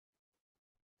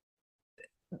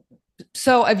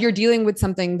 So if you're dealing with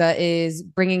something that is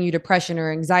bringing you depression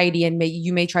or anxiety, and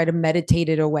you may try to meditate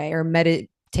it away or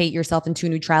meditate yourself into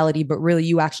neutrality, but really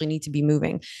you actually need to be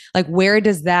moving. Like, where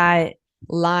is the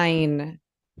line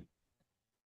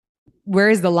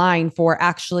for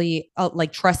actually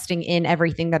like trusting in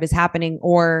everything that is happening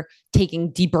or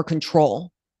taking deeper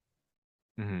control?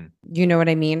 You know what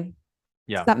I mean?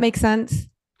 Yeah. Does that make sense?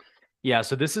 Yeah.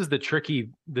 So this is the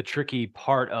tricky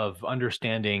part of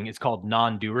understanding. It's called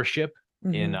non-doership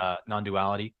in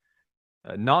non-duality.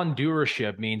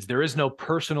 Non-doership means there is no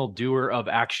personal doer of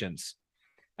actions.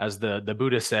 As the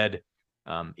Buddha said,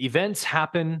 events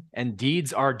happen and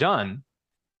deeds are done,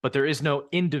 but there is no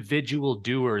individual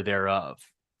doer thereof.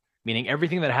 Meaning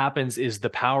everything that happens is the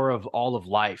power of all of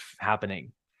life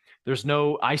happening. There's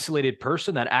no isolated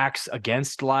person that acts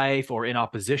against life or in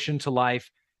opposition to life.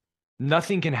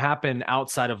 Nothing can happen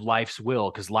outside of life's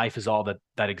will, because life is all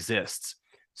that exists.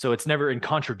 So it's never in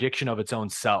contradiction of its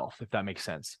own self, if that makes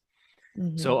sense.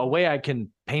 So a way I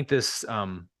can paint this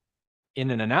in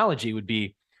an analogy would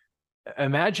be,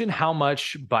 imagine how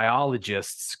much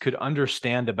biologists could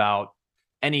understand about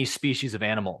any species of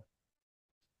animal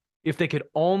if they could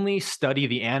only study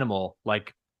the animal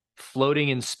like floating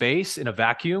in space in a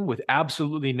vacuum with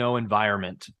absolutely no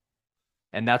environment.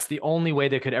 And that's the only way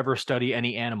they could ever study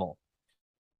any animal.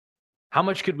 How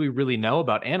much could we really know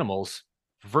about animals?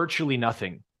 Virtually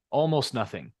nothing, almost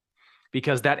nothing,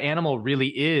 because that animal really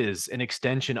is an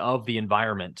extension of the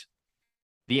environment.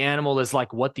 The animal is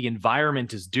like what the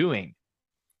environment is doing.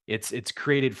 It's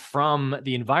created from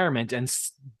the environment and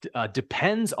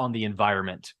depends on the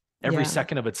environment every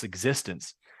second of its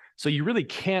existence. So you really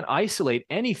can't isolate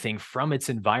anything from its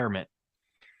environment.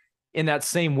 In that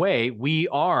same way, we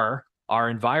are our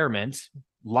environment,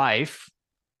 life,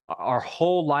 our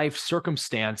whole life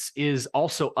circumstance is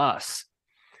also us.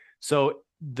 So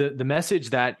the message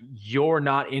that you're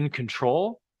not in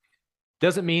control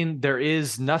doesn't mean there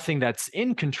is nothing that's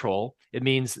in control. It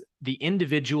means the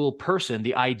individual person,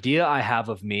 the idea I have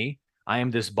of me, I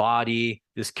am this body,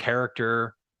 this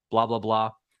character, blah, blah,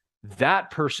 blah.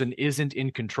 That person isn't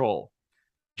in control.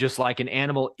 Just like an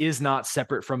animal is not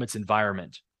separate from its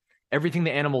environment. Everything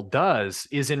the animal does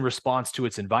is in response to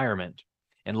its environment.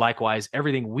 And likewise,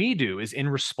 everything we do is in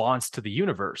response to the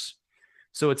universe.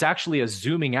 So it's actually a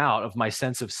zooming out of my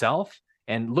sense of self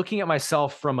and looking at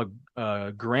myself from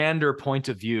a grander point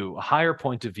of view, a higher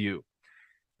point of view,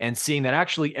 and seeing that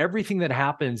actually everything that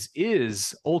happens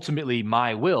is ultimately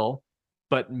my will,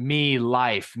 but me,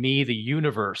 life, me, the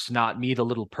universe, not me, the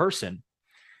little person.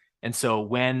 And so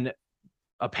when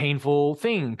a painful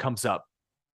thing comes up,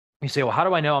 you say, well, how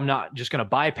do I know I'm not just going to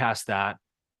bypass that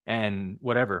and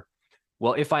whatever?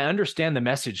 Well, if I understand the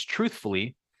message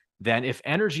truthfully, then if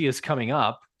energy is coming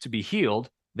up to be healed,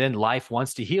 then life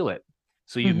wants to heal it.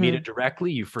 So you meet it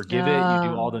directly, you forgive it, you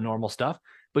do all the normal stuff,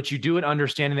 but you do it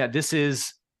understanding that this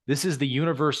is the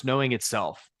universe knowing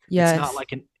itself. It's not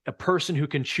like a person who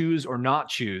can choose or not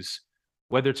choose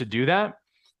whether to do that,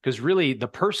 because really the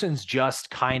person's just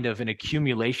kind of an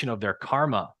accumulation of their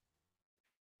karma.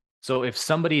 So if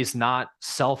somebody is not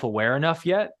self-aware enough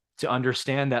yet to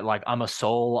understand that, like, I'm a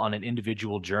soul on an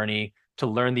individual journey to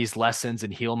learn these lessons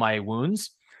and heal my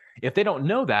wounds, if they don't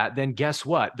know that, then guess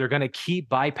what? They're going to keep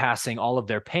bypassing all of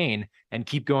their pain and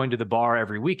keep going to the bar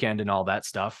every weekend and all that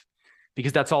stuff,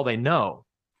 because that's all they know.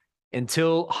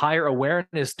 Until higher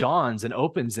awareness dawns and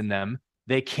opens in them,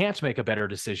 they can't make a better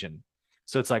decision.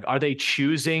 So it's like, are they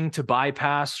choosing to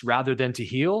bypass rather than to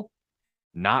heal?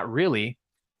 Not really.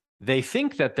 They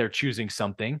think that they're choosing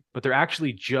something, but they're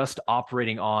actually just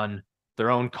operating on their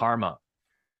own karma.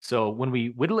 So when we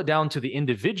whittle it down to the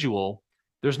individual,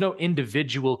 there's no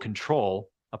individual control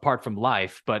apart from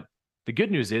life. But the good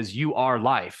news is you are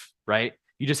life, right?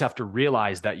 You just have to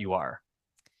realize that you are.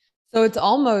 So it's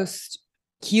almost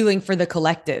healing for the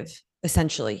collective,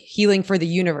 essentially healing for the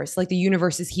universe. Like the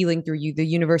universe is healing through you. The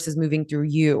universe is moving through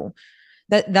you.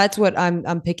 That's what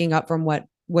I'm picking up from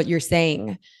what you're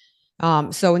saying.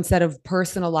 So instead of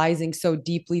personalizing so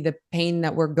deeply the pain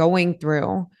that we're going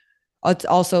through, it's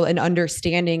also an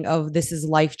understanding of this is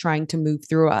life trying to move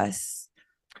through us.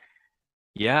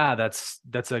 Yeah, that's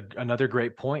another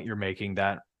great point you're making,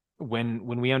 that when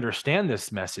we understand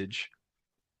this message,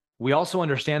 we also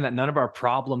understand that none of our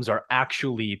problems are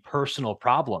actually personal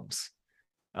problems.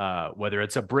 Whether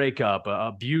it's a breakup,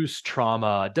 abuse,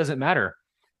 trauma, it doesn't matter.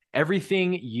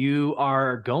 Everything you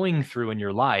are going through in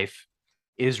your life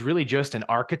is really just an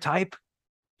archetype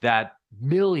that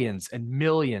millions and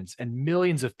millions and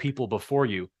millions of people before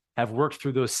you have worked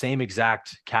through those same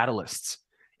exact catalysts.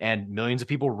 And millions of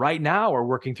people right now are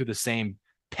working through the same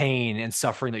pain and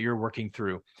suffering that you're working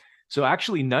through. So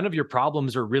actually, none of your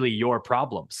problems are really your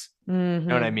problems. You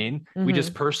know what I mean? We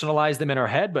just personalize them in our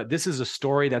head, but this is a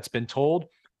story that's been told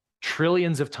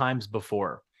trillions of times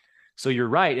before. So you're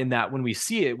right in that when we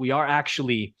see it, we are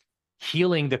actually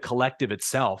healing the collective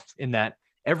itself, in that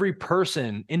every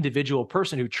person, individual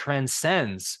person who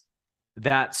transcends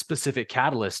that specific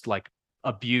catalyst, like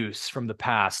abuse from the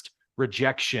past,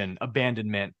 rejection,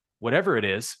 abandonment, whatever it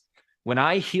is, when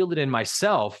I heal it in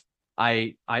myself,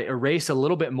 I erase a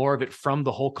little bit more of it from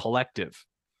the whole collective.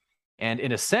 And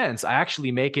in a sense, I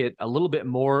actually make it a little bit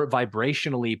more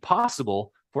vibrationally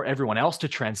possible for everyone else to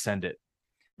transcend it.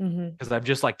 Because I've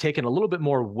just like taken a little bit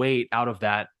more weight out of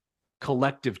that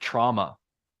collective trauma,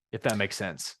 if that makes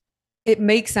sense. It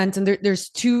makes sense. And there's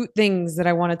two things that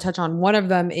I want to touch on. One of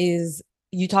them is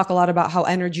you talk a lot about how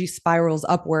energy spirals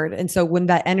upward. And so when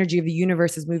that energy of the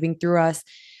universe is moving through us,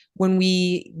 when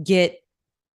we get,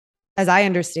 as I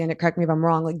understand it, correct me if I'm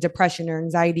wrong, like depression or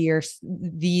anxiety or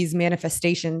these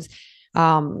manifestations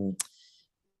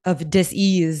of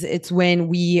dis-ease, it's when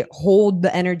we hold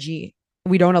the energy,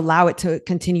 we don't allow it to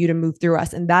continue to move through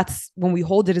us. And that's when we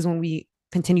hold it, is when we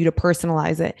continue to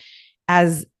personalize it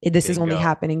as this is only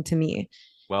happening to me.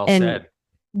 Well said.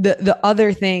 The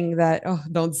other thing that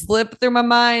don't slip through my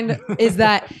mind is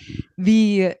that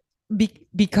the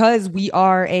because we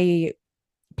are a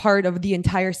part of the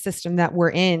entire system that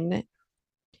we're in,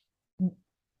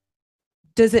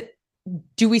 does it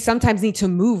do we sometimes need to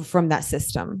move from that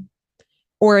system?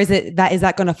 Or is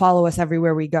that going to follow us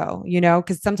everywhere we go,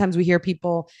 because sometimes we hear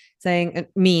people saying,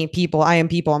 I am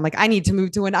people, I'm like, I need to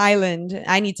move to an island,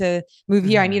 I need to move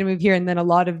here, I need to move here, and then a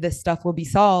lot of this stuff will be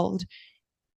solved.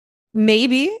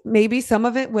 Maybe some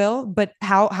of it will, but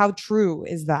how true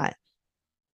is that?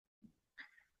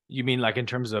 You mean like in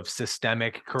terms of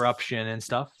systemic corruption and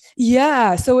stuff?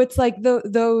 Yeah, so it's like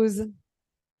those,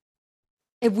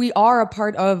 if we are a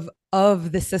part of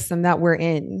the system that we're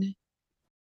in,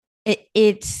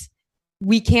 it's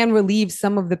we can relieve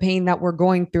some of the pain that we're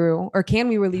going through, or can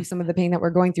we relieve some of the pain that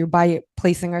we're going through by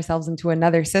placing ourselves into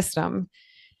another system?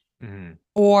 Mm-hmm.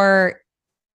 Or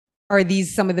are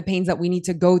these some of the pains that we need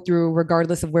to go through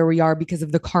regardless of where we are because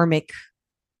of the karmic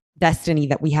destiny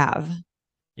that we have?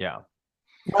 Yeah.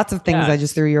 Lots of things I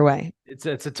just threw your way. It's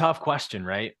a tough question,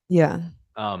 right? Yeah.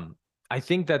 I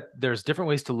think that there's different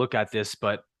ways to look at this,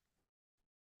 but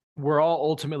we're all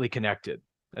ultimately connected,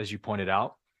 as you pointed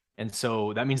out. And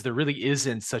so that means there really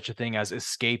isn't such a thing as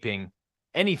escaping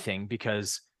anything,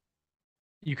 because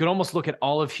you could almost look at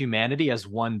all of humanity as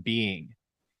one being.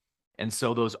 And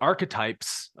so those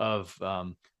archetypes of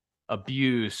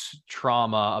abuse,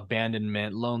 trauma,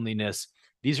 abandonment, loneliness,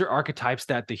 these are archetypes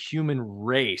that the human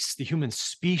race, the human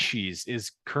species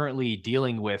is currently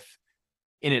dealing with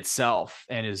in itself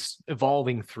and is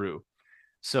evolving through.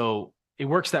 So it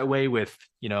works that way with,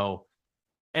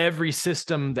 every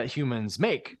system that humans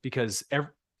make, because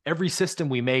every system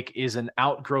we make is an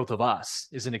outgrowth of us,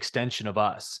 is an extension of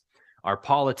us, our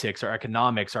politics, our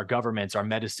economics, our governments, our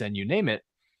medicine, you name it.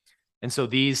 And so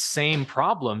these same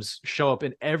problems show up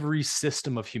in every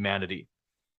system of humanity.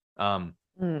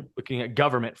 Looking at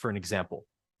government, for an example,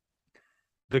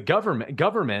 the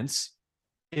governments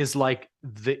is like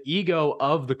the ego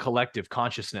of the collective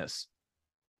consciousness,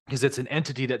 because it's an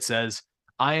entity that says,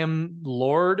 I am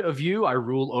Lord of you, I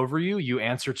rule over you, you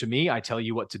answer to me, I tell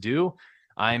you what to do,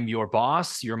 I'm your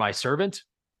boss, you're my servant.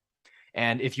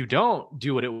 And if you don't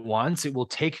do what it wants, it will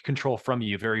take control from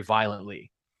you very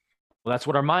violently. Well, that's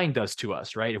what our mind does to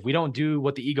us, right? If we don't do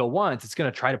what the ego wants, it's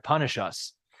going to try to punish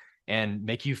us and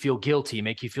make you feel guilty,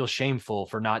 make you feel shameful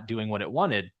for not doing what it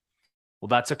wanted. Well,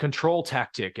 that's a control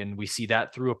tactic, and we see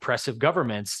that through oppressive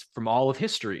governments from all of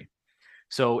history.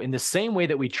 So in the same way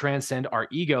that we transcend our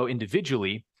ego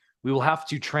individually, we will have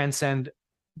to transcend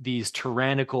these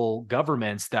tyrannical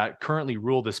governments that currently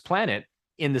rule this planet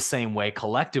in the same way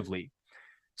collectively.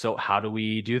 So how do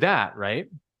we do that, right?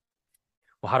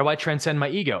 Well, how do I transcend my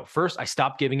ego? First, I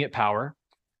stop giving it power.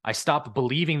 I stop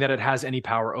believing that it has any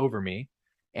power over me,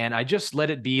 and I just let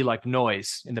it be like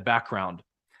noise in the background.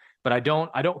 But I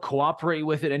don't cooperate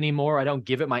with it anymore. I don't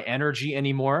give it my energy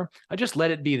anymore. I just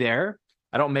let it be there.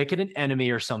 I don't make it an enemy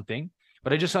or something,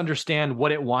 but I just understand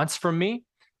what it wants from me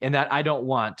and that I don't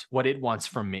want what it wants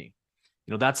from me.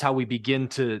 That's how we begin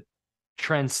to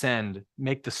transcend,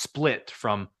 make the split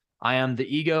from I am the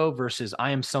ego versus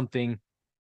I am something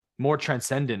more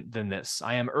transcendent than this.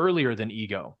 I am earlier than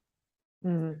ego.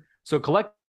 Mm-hmm. So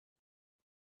collectively,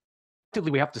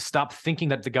 we have to stop thinking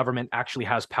that the government actually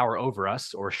has power over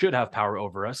us or should have power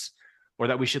over us, or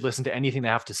that we should listen to anything they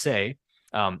have to say.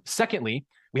 Secondly,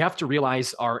 we have to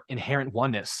realize our inherent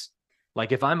oneness.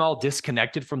 Like if I'm all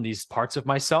disconnected from these parts of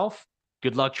myself,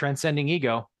 good luck transcending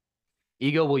ego.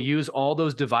 Ego will use all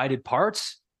those divided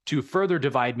parts to further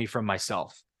divide me from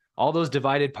myself. All those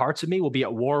divided parts of me will be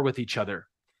at war with each other.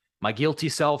 My guilty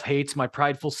self hates my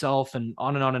prideful self, and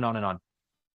on and on and on and on.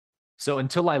 So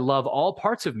until I love all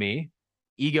parts of me,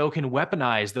 ego can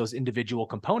weaponize those individual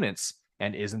components.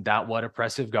 And isn't that what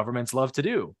oppressive governments love to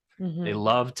do? Mm-hmm. They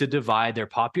love to divide their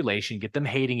population, get them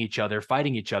hating each other,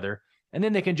 fighting each other. And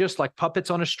then they can just, like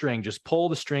puppets on a string, just pull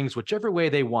the strings whichever way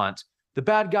they want. The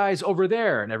bad guy's over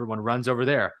there, and everyone runs over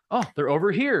there. Oh, they're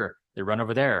over here. They run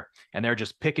over there. And they're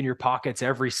just picking your pockets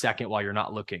every second while you're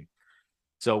not looking.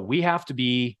 So we have to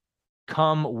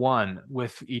become one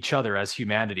with each other as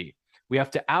humanity. We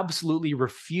have to absolutely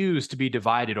refuse to be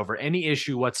divided over any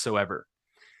issue whatsoever.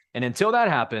 And until that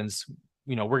happens,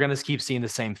 we're going to keep seeing the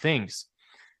same things.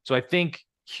 So I think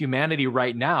humanity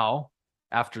right now,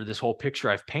 after this whole picture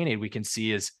I've painted, we can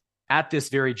see is at this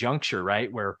very juncture,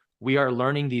 right, where we are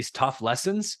learning these tough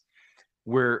lessons.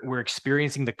 We're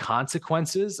experiencing the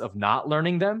consequences of not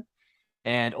learning them.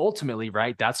 And ultimately,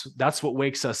 right, that's what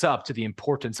wakes us up to the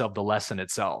importance of the lesson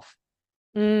itself.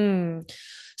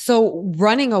 So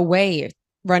running away,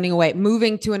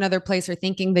 moving to another place, or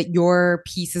thinking that your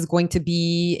piece is going to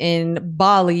be in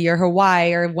Bali or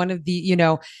Hawaii or one of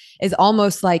the, is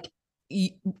almost like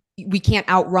we can't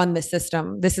outrun the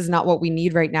system. This is not what we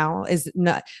need right now. Is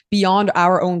not beyond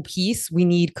our own peace. We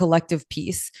need collective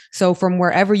peace. So from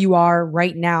wherever you are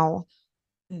right now,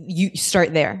 you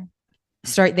start there,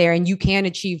 and you can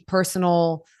achieve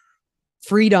personal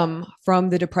freedom from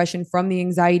the depression, from the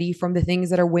anxiety, from the things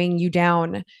that are weighing you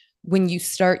down when you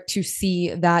start to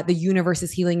see that the universe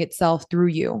is healing itself through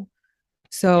you.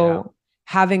 So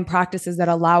having practices that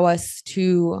allow us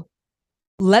to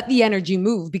let the energy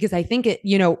move, because I think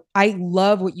I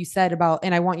love what you said about,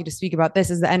 and I want you to speak about this,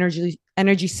 is the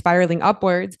energy spiraling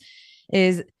upwards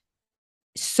is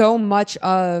so much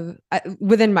of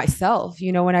within myself,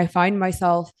 when I find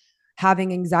myself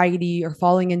having anxiety or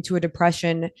falling into a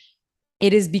depression,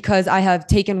 it is because I have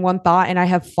taken one thought and I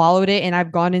have followed it and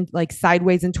I've gone in like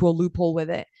sideways into a loophole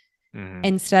with it,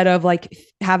 instead of like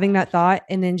having that thought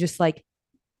and then just like,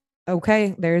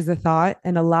 okay, there's the thought,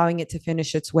 and allowing it to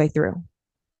finish its way through.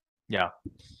 Yeah.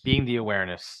 Being the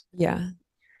awareness. Yeah.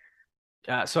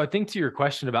 So I think to your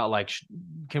question about like,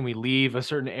 can we leave a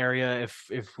certain area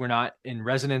if we're not in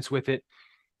resonance with it?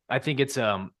 I think it's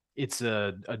a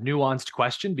nuanced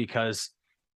question, because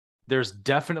there's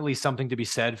definitely something to be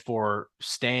said for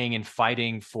staying and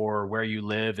fighting for where you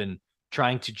live and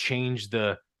trying to change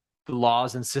the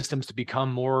laws and systems to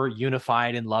become more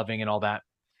unified and loving and all that.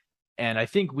 And I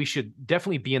think we should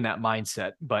definitely be in that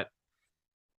mindset. But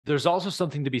there's also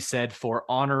something to be said for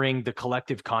honoring the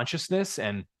collective consciousness.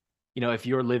 And, if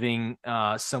you're living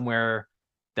somewhere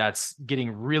that's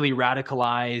getting really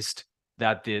radicalized,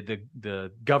 that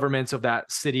the governments of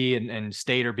that city and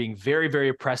state are being very, very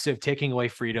oppressive, taking away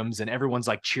freedoms, and everyone's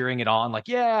like cheering it on, like,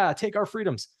 yeah, take our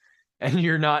freedoms, and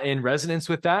you're not in resonance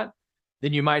with that,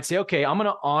 then you might say, okay, I'm going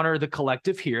to honor the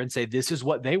collective here and say, this is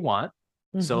what they want.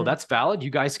 So that's valid. You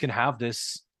guys can have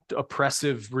this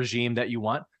oppressive regime that you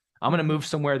want. I'm going to move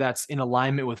somewhere that's in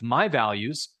alignment with my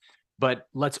values, but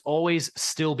let's always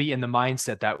still be in the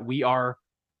mindset that we are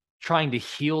trying to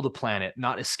heal the planet,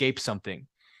 not escape something.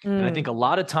 And I think a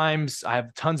lot of times I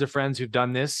have tons of friends who've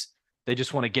done this. They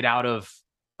just want to get out of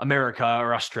America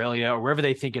or Australia or wherever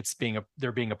they think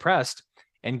they're being oppressed,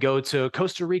 and go to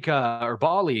Costa Rica or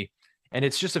Bali. And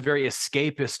it's just a very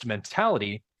escapist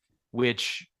mentality,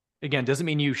 which again, doesn't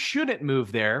mean you shouldn't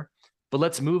move there, but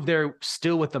let's move there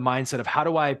still with the mindset of, how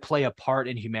do I play a part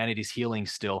in humanity's healing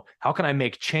still? How can I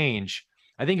make change?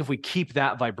 I think if we keep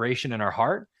that vibration in our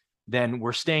heart, then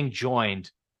we're staying joined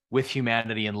with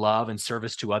humanity and love and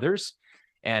service to others.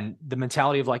 And the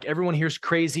mentality of like, everyone here's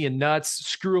crazy and nuts,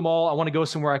 screw them all, I want to go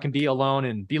somewhere I can be alone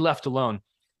and be left alone.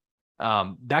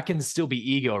 That can still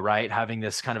be ego, right? Having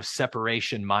this kind of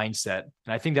separation mindset.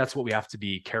 And I think that's what we have to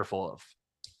be careful of.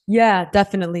 Yeah,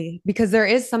 definitely. Because there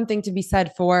is something to be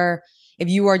said for, if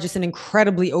you are just an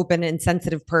incredibly open and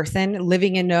sensitive person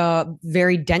living in a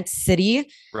very dense city,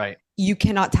 right? You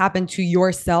cannot tap into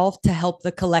yourself to help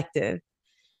the collective.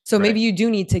 So maybe you do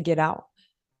need to get out.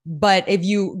 But if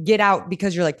you get out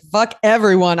because you're like, fuck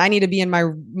everyone, I need to be in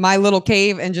my little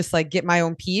cave and just like get my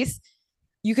own peace,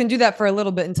 you can do that for a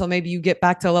little bit until maybe you get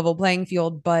back to a level playing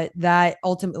field. But that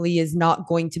ultimately is not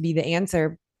going to be the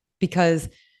answer, because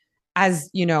as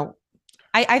you know,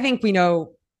 I think we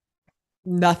know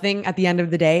nothing at the end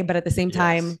of the day, but at the same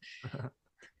time,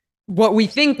 what we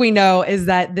think we know is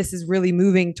that this is really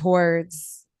moving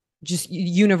towards just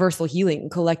universal healing,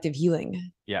 collective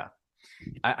healing. Yeah.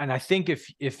 And I think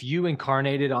if you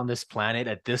incarnated on this planet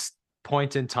at this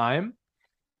point in time,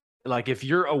 like if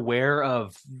you're aware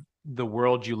of the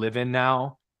world you live in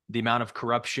now, the amount of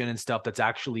corruption and stuff that's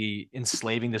actually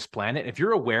enslaving this planet, if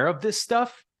you're aware of this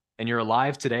stuff and you're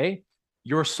alive today,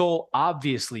 your soul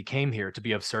obviously came here to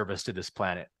be of service to this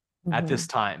planet at this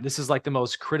time. This is like the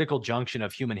most critical junction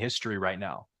of human history right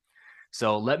now.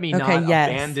 So let me not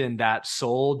abandon that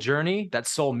soul journey, that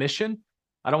soul mission.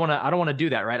 I don't want to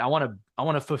do that, right? I want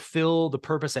to fulfill the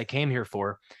purpose I came here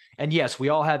for. And yes, we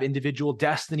all have individual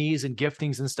destinies and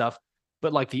giftings and stuff,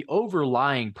 but like the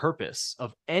overlying purpose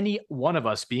of any one of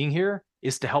us being here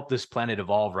is to help this planet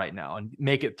evolve right now and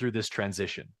make it through this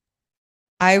transition.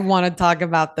 I want to talk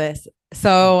about this.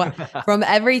 So from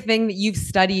everything that you've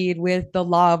studied with the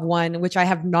Law of One, which I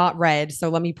have not read, so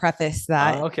let me preface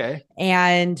that. Okay.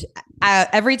 And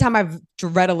every time I've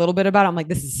read a little bit about it, I'm like,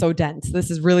 this is so dense. This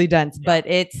is really dense, but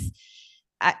it's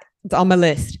on my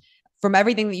list. From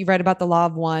everything that you've read about the Law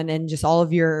of One and just all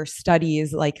of your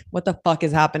studies, like what the fuck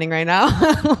is happening right now?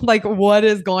 Like what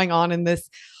is going on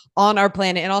our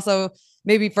planet? And also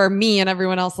maybe for me and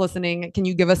everyone else listening, can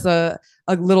you give us a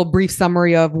little brief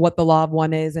summary of what the Law of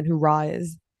One is and who Ra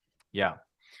is? Yeah.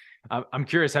 I'm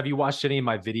curious. Have you watched any of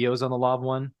my videos on the Law of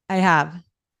One? I have.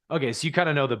 Okay. So you kind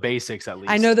of know the basics at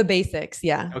least. I know the basics.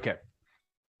 Yeah. Okay.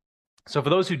 So for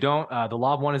those who don't, the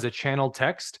Law of One is a channeled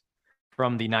text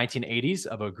from the 1980s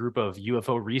of a group of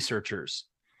UFO researchers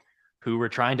who were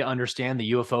trying to understand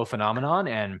the UFO phenomenon.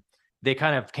 And they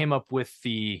kind of came up with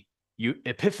the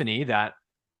epiphany that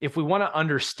if we want to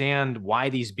understand why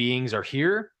these beings are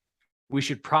here, we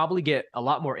should probably get a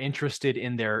lot more interested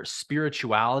in their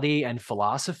spirituality and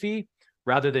philosophy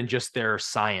rather than just their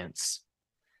science.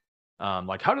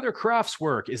 Like, how do their crafts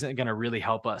work isn't going to really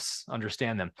help us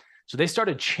understand them. So they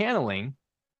started channeling,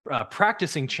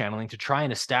 practicing channeling to try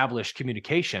and establish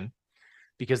communication,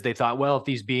 because they thought, well, if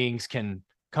these beings can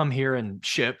come here in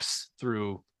ships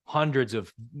through hundreds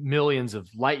of millions of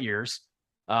light years,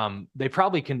 they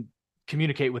probably can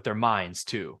communicate with their minds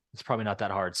too. It's probably not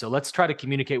that hard. So let's try to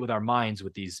communicate with our minds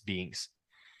with these beings.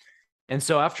 And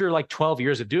so after like 12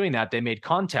 years of doing that, they made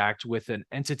contact with an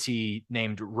entity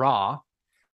named Ra.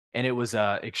 And it was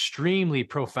a extremely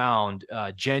profound,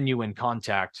 genuine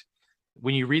contact.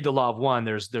 When you read the Law of One,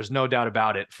 there's no doubt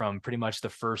about it from pretty much the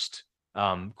first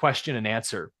question and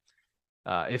answer.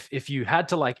 If you had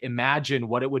to like imagine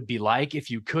what it would be like if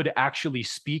you could actually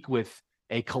speak with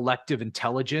a collective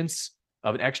intelligence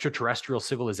of an extraterrestrial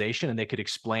civilization and they could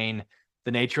explain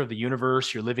the nature of the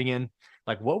universe you're living in,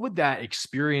 like what would that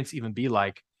experience even be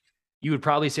like? You would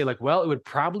probably say like, well, it would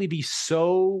probably be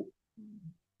so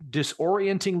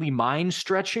disorientingly mind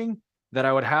stretching that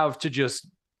I would have to just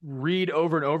read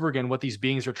over and over again what these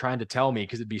beings are trying to tell me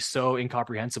because it'd be so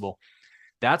incomprehensible.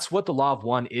 That's what the Law of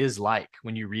One is like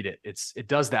when you read it. It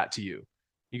does that to you.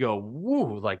 You go,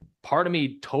 woo, like part of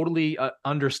me totally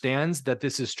understands that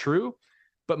this is true,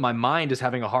 but my mind is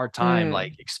having a hard time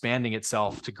like expanding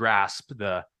itself to grasp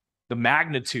the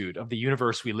magnitude of the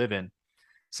universe we live in.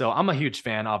 So I'm a huge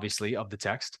fan, obviously, of the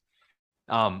text.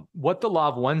 What the Law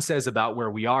of One says about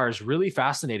where we are is really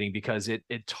fascinating because it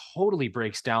totally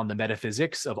breaks down the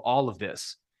metaphysics of all of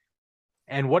this.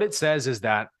 And what it says is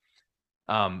that,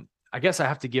 I guess I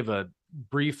have to give a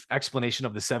brief explanation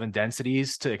of the 7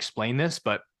 densities to explain this,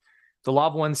 but the Law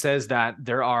of One says that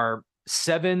there are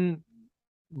 7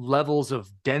 levels of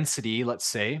density, let's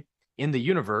say, in the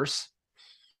universe,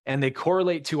 and they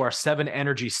correlate to our 7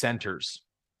 energy centers.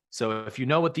 So if you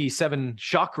know what the 7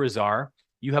 chakras are,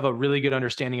 you have a really good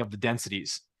understanding of the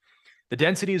densities. The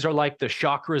densities are like the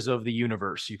chakras of the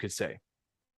universe, you could say.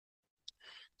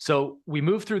 So we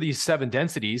move through these 7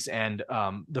 densities, and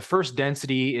the first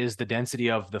density is the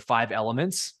density of the 5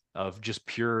 elements of just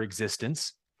pure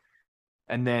existence.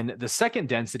 And then the second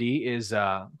density is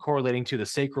correlating to the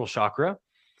sacral chakra,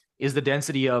 is the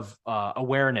density of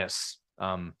awareness,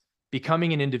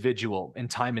 becoming an individual in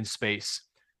time and space.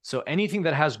 So anything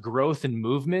that has growth and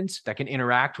movement that can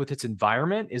interact with its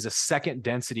environment is a second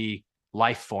density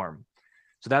life form.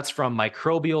 So that's from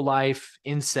microbial life,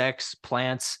 insects,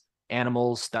 plants,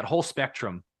 animals. That whole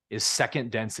spectrum is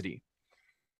second density.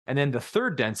 And then the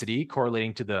third density,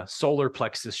 correlating to the solar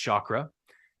plexus chakra,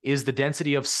 is the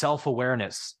density of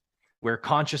self-awareness, where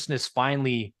consciousness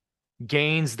finally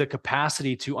gains the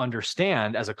capacity to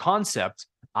understand as a concept,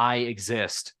 I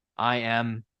exist, I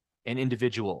am an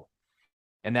individual.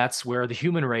 And that's where the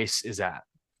human race is at.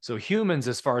 So humans,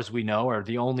 as far as we know, are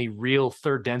the only real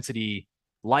third density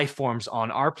life forms on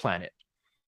our planet.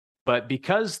 But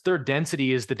because third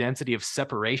density is the density of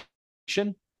separation,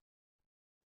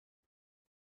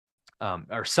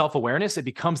 or self-awareness, it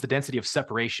becomes the density of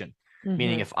separation.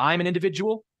 Meaning if I'm an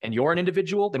individual and you're an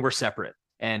individual, then we're separate.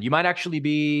 And you might actually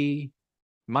be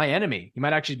my enemy. You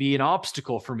might actually be an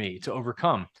obstacle for me to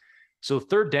overcome. So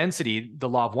third density, the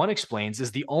Law of One explains,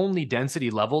 is the only density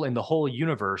level in the whole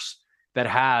universe that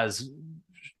has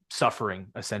suffering,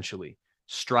 essentially,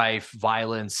 strife,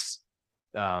 violence,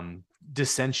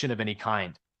 dissension of any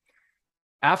kind.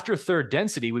 After third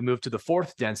density, we move to the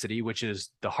fourth density, which is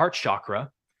the heart chakra.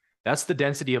 That's the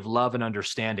density of love and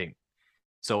understanding.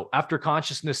 So after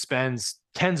consciousness spends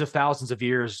tens of thousands of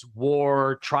years,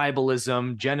 war,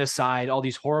 tribalism, genocide, all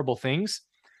these horrible things,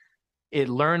 it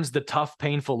learns the tough,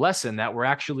 painful lesson that we're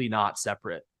actually not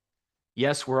separate.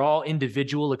 Yes, we're all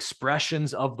individual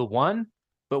expressions of the one,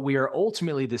 but we are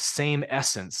ultimately the same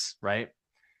essence, right?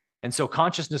 And so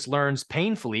consciousness learns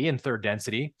painfully in third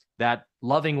density that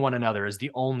loving one another is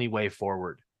the only way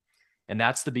forward. And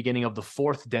that's the beginning of the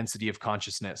fourth density of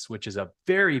consciousness, which is a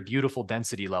very beautiful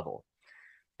density level.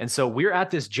 And so we're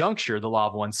at this juncture, the Law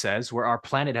of One says, where our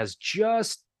planet has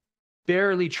just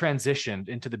barely transitioned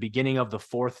into the beginning of the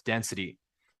fourth density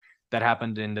that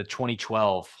happened in the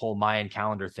 2012 whole Mayan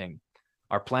calendar thing.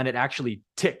 Our planet actually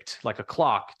ticked like a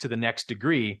clock to the next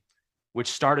degree,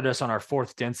 which started us on our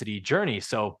fourth density journey.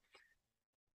 So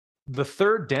the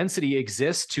third density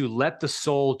exists to let the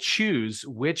soul choose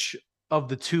which of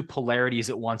the 2 polarities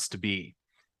it wants to be.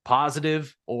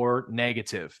 positive or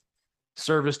negative,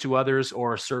 service to others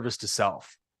or service to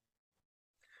self.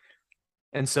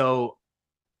 And so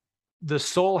the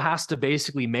soul has to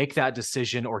basically make that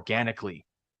decision organically.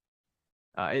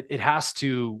 It has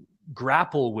to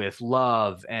grapple with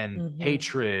love and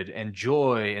hatred and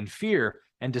joy and fear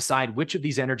and decide which of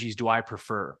these energies do I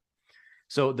prefer.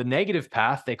 So the negative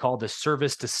path, they call the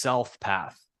service to self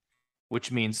path,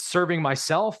 which means serving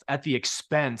myself at the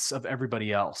expense of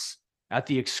everybody else, at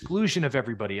the exclusion of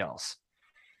everybody else.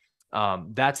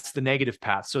 That's the negative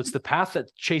path. So it's the path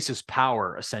that chases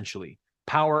power, essentially,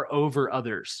 power over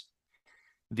others.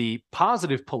 The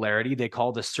positive polarity, they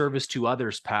call the service to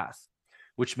others path,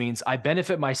 which means I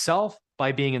benefit myself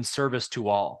by being in service to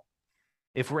all.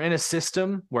 If we're in a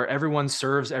system where everyone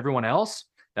serves everyone else,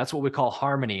 that's what we call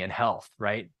harmony and health,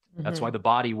 right? That's why the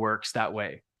body works that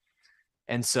way.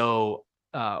 And so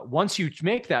once you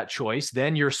make that choice,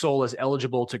 then your soul is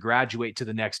eligible to graduate to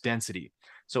the next density.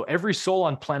 So every soul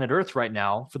on planet Earth right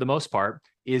now, for the most part,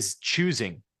 is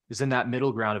in that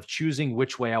middle ground of choosing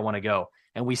which way I want to go.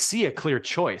 And we see a clear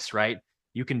choice, right?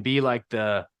 You can be like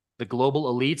the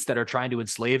global elites that are trying to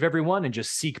enslave everyone and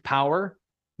just seek power,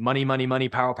 money, money, money,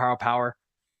 power, power, power,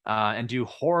 and do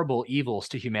horrible evils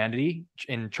to humanity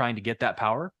in trying to get that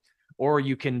power. Or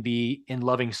you can be in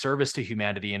loving service to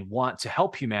humanity and want to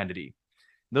help humanity.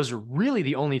 Those are really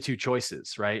the only two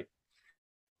choices, right?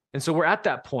 And so we're at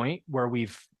that point where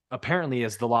we've apparently,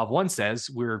 as the Law of One says,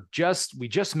 we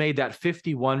just made that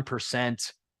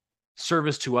 51%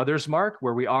 service to others mark,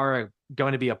 where we are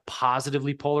going to be a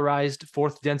positively polarized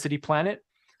fourth density planet.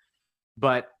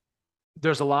 But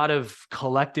there's a lot of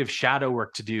collective shadow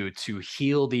work to do to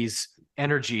heal these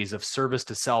energies of service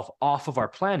to self off of our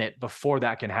planet before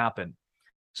that can happen.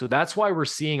 So that's why we're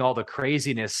seeing all the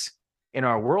craziness in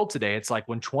our world today. It's like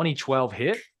when 2012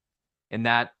 hit and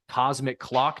that cosmic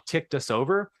clock ticked us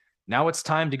over, now it's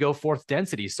time to go fourth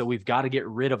density. So we've got to get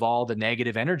rid of all the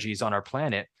negative energies on our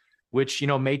planet, which,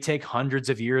 may take hundreds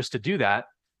of years to do that,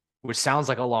 which sounds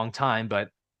like a long time, but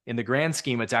in the grand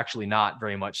scheme, it's actually not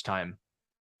very much time.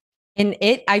 And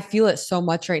I feel it so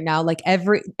much right now. Like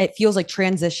it feels like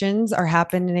transitions are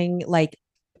happening like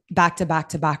back to back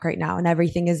to back right now. And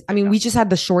everything is, I mean, we just had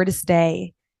the shortest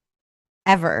day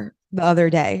ever the other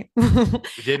day.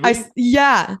 Did we?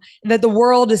 Yeah, that the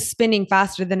world is spinning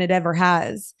faster than it ever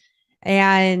has.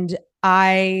 And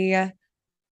I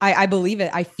believe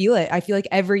it. I feel it. I feel like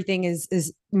everything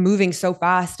is moving so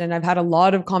fast. And I've had a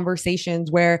lot of conversations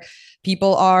where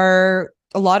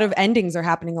a lot of endings are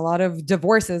happening, a lot of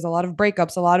divorces, a lot of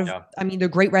breakups, a lot of, I mean, the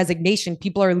great resignation.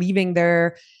 People are leaving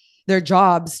their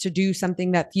jobs to do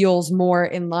something that feels more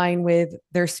in line with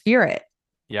their spirit.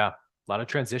 Yeah. A lot of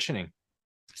transitioning.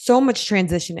 So much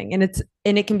transitioning.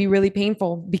 And it can be really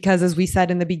painful because, as we said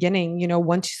in the beginning,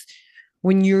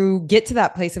 when you get to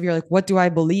that place of you're like, what do I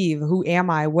believe? Who am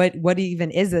I? What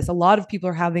even is this? A lot of people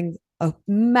are having a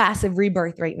massive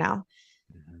rebirth right now.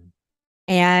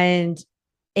 And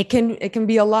it can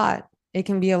be a lot. It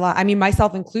can be a lot. I mean,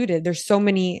 myself included, there's so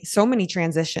many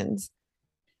transitions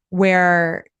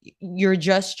where you're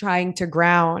just trying to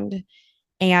ground,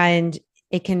 and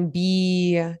it's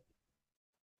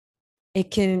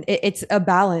a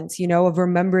balance, of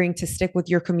remembering to stick with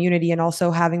your community and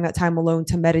also having that time alone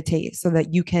to meditate so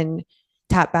that you can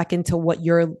tap back into what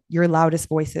your loudest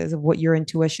voice is, of what your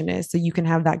intuition is, so you can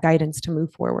have that guidance to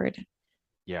move forward.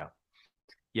 Yeah.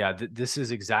 Yeah. This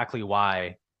is exactly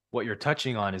why what you're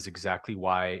touching on is exactly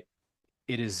why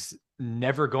it is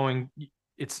never going.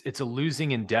 It's a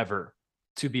losing endeavor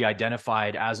to be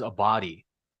identified as a body,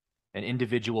 an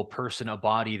individual person, a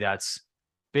body that's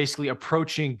basically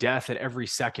approaching death at every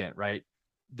second, right?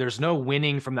 There's no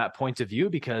winning from that point of view,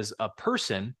 because a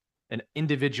person, an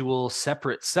individual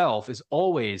separate self, is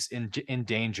always in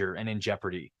danger and in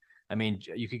jeopardy. I mean,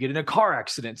 you could get in a car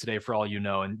accident today for all you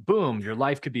know, and boom, your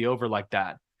life could be over like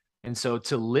that. And so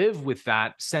to live with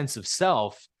that sense of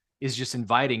self is just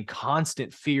inviting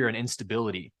constant fear and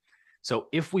instability. So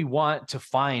if we want to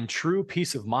find true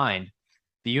peace of mind,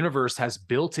 the universe has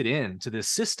built it into this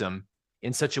system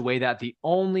in such a way that the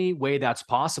only way that's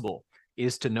possible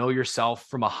is to know yourself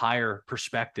from a higher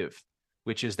perspective,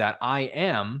 which is that I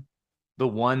am the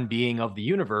one being of the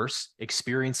universe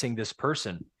experiencing this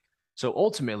person. So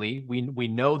ultimately, we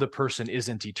know the person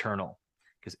isn't eternal,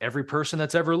 because every person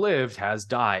that's ever lived has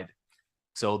died.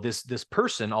 So this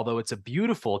person, although it's a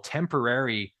beautiful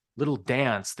temporary little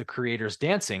dance the creator's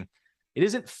dancing, it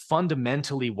isn't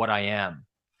fundamentally what I am.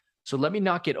 So let me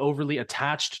not get overly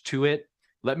attached to it.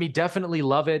 Let me definitely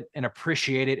love it and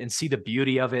appreciate it and see the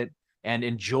beauty of it and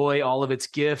enjoy all of its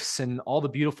gifts and all the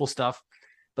beautiful stuff.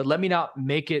 But let me not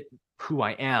make it who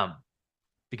I am.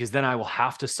 because then I will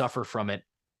have to suffer from it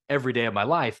every day of my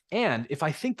life. And if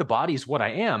I think the body is what I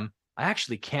am, I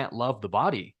actually can't love the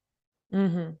body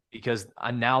because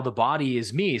now the body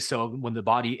is me. So when the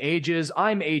body ages,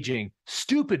 I'm aging.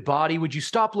 Stupid body, would you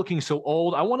stop looking so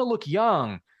old? I want to look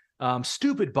young.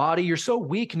 Stupid body, you're so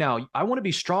weak now. I want to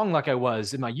be strong like I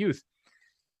was in my youth.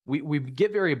 We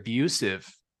get very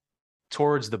abusive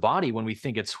towards the body when we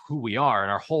think it's who we are,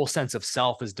 and our whole sense of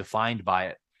self is defined by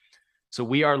it. So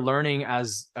we are learning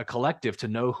as a collective to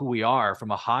know who we are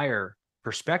from a higher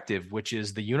perspective, which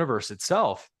is the universe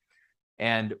itself.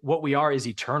 And what we are is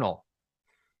eternal.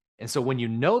 And so when you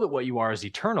know that what you are is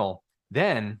eternal,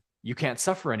 then you can't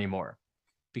suffer anymore,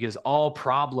 because all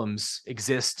problems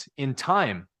exist in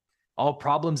time. All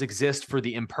problems exist for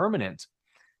the impermanent.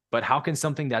 But how can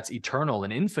something that's eternal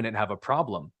and infinite have a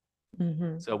problem?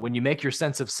 So when you make your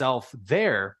sense of self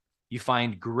there, you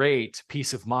find great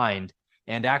peace of mind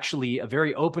and actually a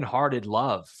very open-hearted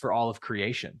love for all of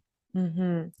creation.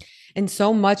 And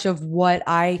so much of what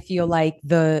I feel like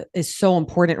is so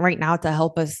important right now to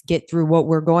help us get through what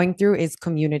we're going through is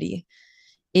community,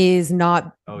 is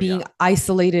not being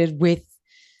isolated with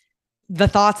the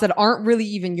thoughts that aren't really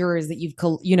even yours, that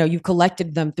you've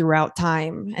collected them throughout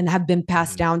time and have been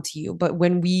passed down to you. But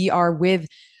when we are with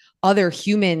other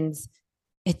humans,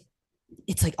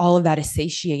 it's like all of that is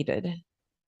satiated.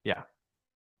 Yeah.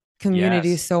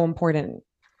 Community is so important.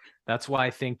 That's why I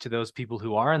think to those people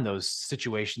who are in those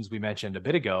situations we mentioned a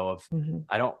bit ago of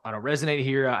I don't resonate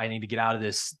here, I need to get out of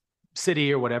this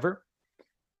city or whatever,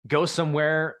 go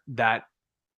somewhere that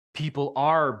people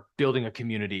are building a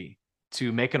community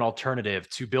to make an alternative,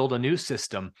 to build a new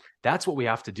system. That's what we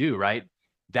have to do, right?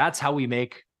 That's how we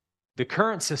make the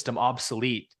current system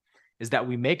obsolete, is that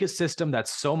we make a system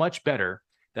that's so much better,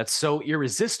 that's so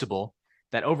irresistible,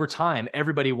 that over time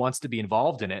everybody wants to be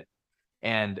involved in it.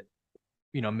 And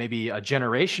maybe a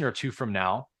generation or two from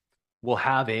now, we'll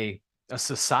have a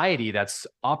society that's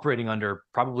operating under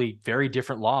probably very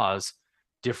different laws,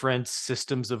 different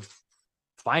systems of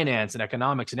finance and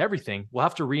economics and everything. We'll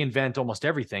have to reinvent almost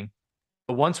everything.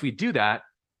 But once we do that,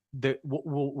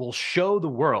 we'll show the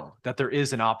world that there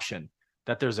is an option,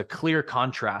 that there's a clear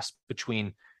contrast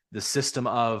between the system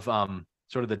of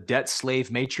sort of the debt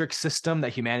slave matrix system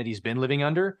that humanity's been living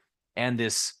under, and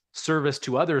this service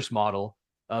to others model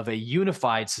of a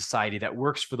unified society that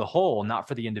works for the whole, not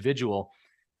for the individual.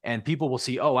 And people will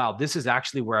see, oh, wow, this is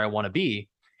actually where I want to be.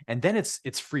 And then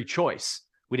it's free choice.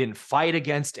 We didn't fight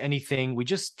against anything. We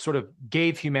just sort of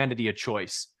gave humanity a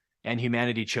choice, and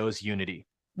humanity chose unity.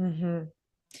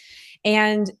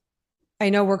 And I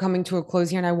know we're coming to a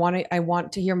close here, and I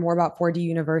want to hear more about 4D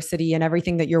University and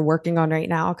everything that you're working on right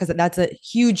now, because that's a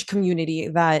huge community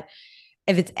that,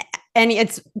 if it's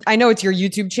I know it's your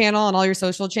YouTube channel and all your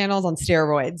social channels on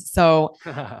steroids. So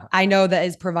I know that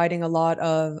is providing a lot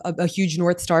of a huge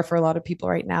North Star for a lot of people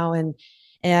right now.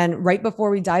 And right before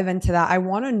we dive into that, I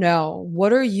want to know,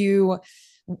 what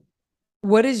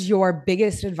is your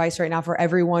biggest advice right now for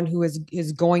everyone who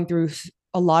is going through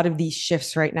a lot of these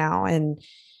shifts right now and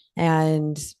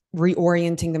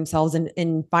reorienting themselves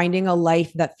and finding a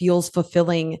life that feels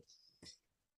fulfilling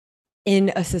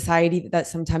in a society that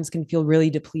sometimes can feel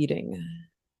really depleting?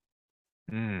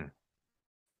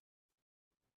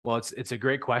 Well, it's a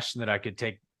great question that I could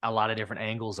take a lot of different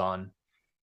angles on.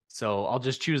 So I'll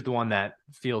just choose the one that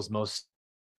feels most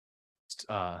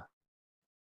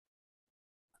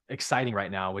exciting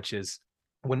right now, which is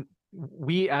when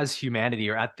we as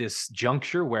humanity are at this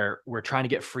juncture where we're trying to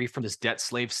get free from this debt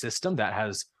slave system that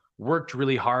has worked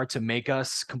really hard to make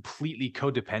us completely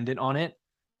codependent on it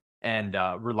and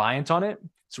reliant on it.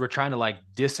 So we're trying to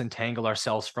disentangle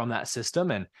ourselves from that system.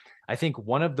 And I think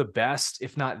one of the best,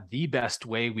 if not the best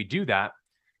way we do that,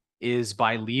 is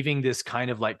by leaving this kind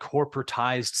of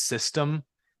corporatized system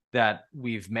that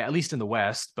we've met, at least in the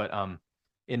West, but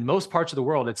in most parts of the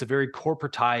world, it's a very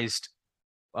corporatized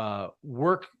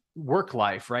work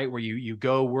life, right? Where you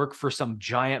go work for some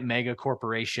giant mega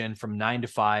corporation from 9 to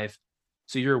 5.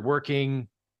 So you're working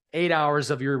 8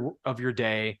 hours of your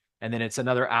day, and then it's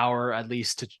another hour at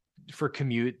least for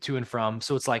commute to and from.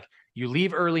 So it's like you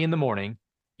leave early in the morning,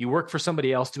 you work for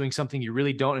somebody else doing something you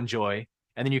really don't enjoy,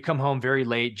 and then you come home very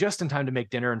late, just in time to make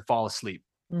dinner and fall asleep.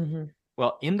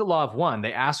 Well, in the Law of One,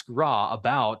 they ask Ra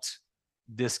about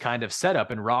this kind of setup,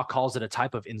 and Ra calls it a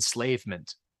type of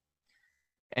enslavement.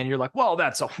 And you're like, well,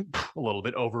 that's a little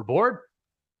bit overboard.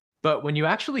 But when you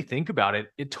actually think about it,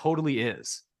 it totally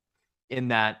is, in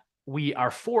that we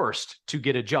are forced to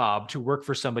get a job, to work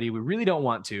for somebody we really don't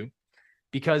want to,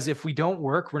 because if we don't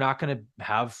work, we're not going to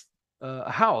have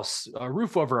a house, a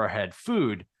roof over our head,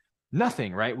 food,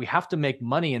 nothing, right? We have to make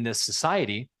money in this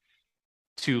society.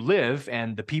 to live,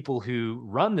 and the people who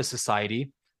run the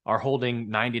society are holding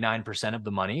 99% of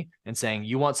the money and saying,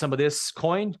 you want some of this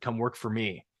coin? Come work for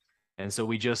me. And so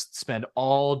we just spend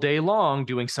all day long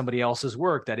doing somebody else's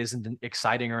work that isn't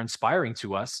exciting or inspiring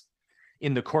to us,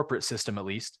 in the corporate system at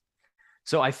least.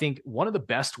 So I think one of the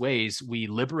best ways we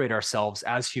liberate ourselves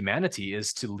as humanity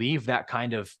is to leave that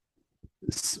kind of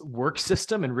work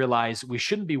system and realize we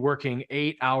shouldn't be working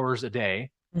 8 hours a day.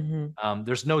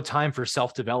 There's no time for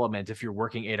self-development if you're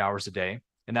working 8 hours a day.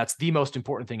 And that's the most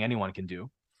important thing anyone can do.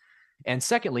 And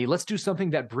secondly, let's do something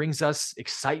that brings us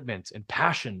excitement and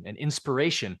passion and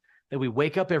inspiration, that we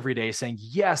wake up every day saying,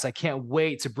 yes, I can't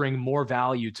wait to bring more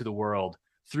value to the world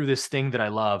through this thing that I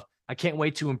love. I can't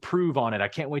wait to improve on it. I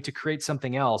can't wait to create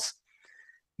something else.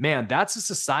 Man, that's a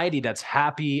society that's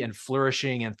happy and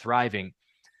flourishing and thriving.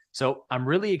 So I'm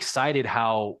really excited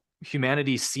how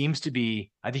humanity seems to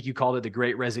be, I think you called it the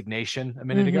Great Resignation a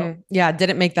minute ago. Yeah,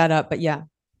 didn't make that up, but yeah.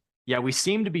 Yeah, we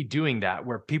seem to be doing that,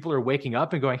 where people are waking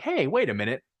up and going, hey, wait a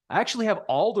minute. I actually have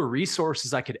all the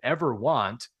resources I could ever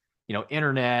want,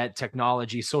 internet,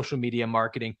 technology, social media,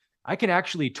 marketing. I can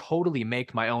actually totally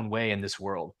make my own way in this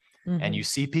world. And you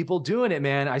see people doing it,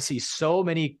 man. I see so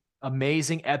many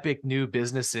amazing, epic new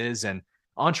businesses and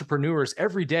entrepreneurs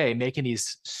every day making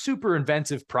these super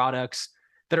inventive products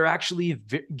that are actually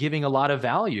giving a lot of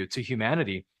value to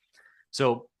humanity.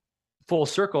 So full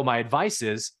circle, my advice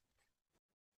is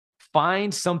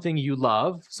find something you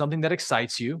love, something that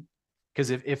excites you. Because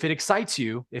if it excites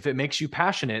you, if it makes you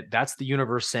passionate, that's the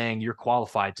universe saying you're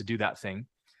qualified to do that thing.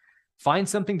 Find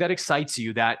something that excites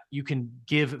you that you can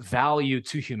give value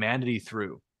to humanity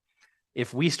through.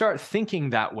 If we start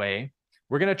thinking that way,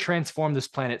 we're going to transform this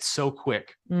planet so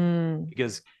quick,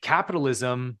 because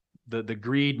capitalism, the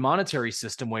greed monetary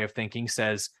system way of thinking,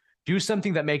 says do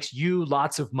something that makes you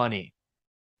lots of money.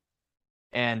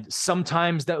 And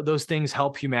sometimes those things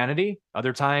help humanity.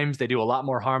 Other times they do a lot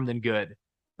more harm than good,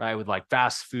 right? With like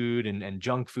fast food and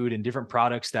junk food and different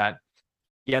products that,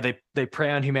 yeah, they prey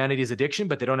on humanity's addiction,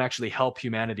 but they don't actually help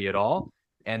humanity at all.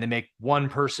 And they make one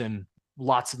person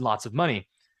lots and lots of money.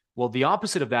 Well, the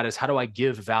opposite of that is, how do I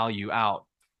give value out?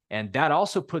 And that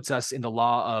also puts us in the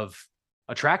law of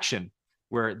attraction,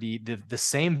 where the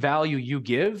same value you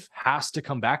give has to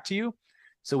come back to you.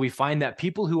 So we find that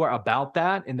people who are about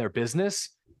that in their business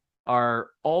are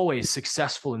always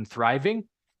successful and thriving,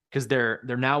 because they're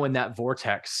now in that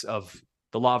vortex of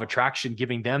the law of attraction,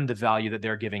 giving them the value that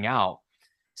they're giving out.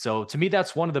 So to me,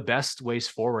 that's one of the best ways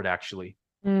forward, actually.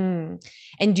 And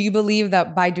do you believe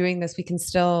that by doing this, we can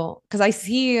still, because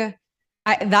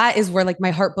that is where like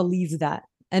my heart believes that.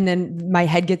 And then my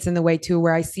head gets in the way too,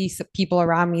 where I see people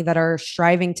around me that are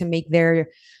striving to make their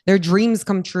dreams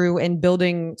come true and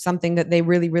building something that they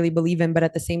really, really believe in. But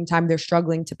at the same time, they're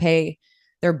struggling to pay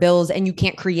their bills, and you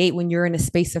can't create when you're in a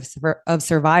space of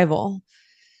survival.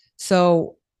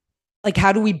 So like,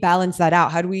 how do we balance that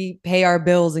out? How do we pay our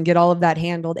bills and get all of that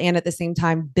handled, and at the same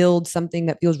time build something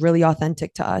that feels really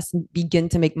authentic to us and begin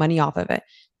to make money off of it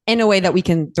in a way that we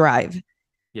can thrive?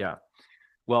 Yeah.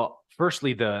 Well,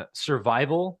 firstly, the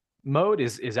survival mode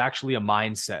is actually a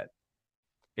mindset.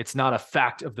 It's not a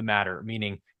fact of the matter,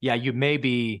 meaning, yeah, your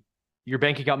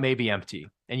bank account may be empty,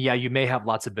 and yeah, you may have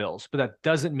lots of bills, but that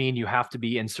doesn't mean you have to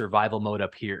be in survival mode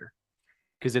up here,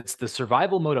 because it's the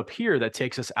survival mode up here that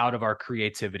takes us out of our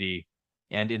creativity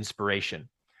and inspiration.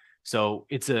 So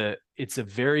it's a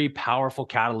very powerful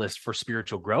catalyst for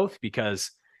spiritual growth,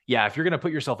 because yeah, if you're going to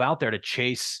put yourself out there to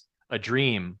chase a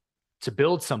dream, to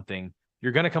build something,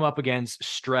 you're going to come up against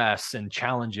stress and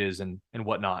challenges and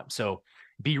whatnot. So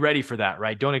be ready for that,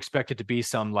 right? Don't expect it to be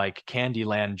some like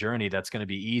Candyland journey that's going to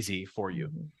be easy for you.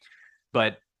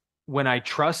 But when I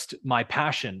trust my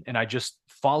passion and I just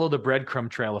follow the breadcrumb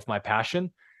trail of my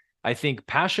passion, I think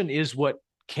passion is what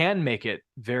can make it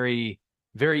very,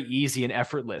 very easy and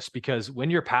effortless, because when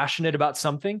you're passionate about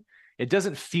something, it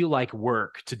doesn't feel like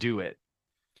work to do it.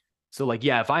 So like,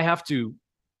 yeah, if I have to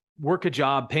work a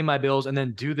job, pay my bills, and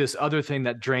then do this other thing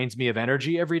that drains me of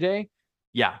energy every day,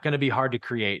 yeah, going to be hard to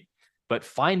create. But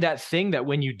find that thing that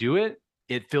when you do it,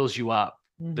 it fills you up,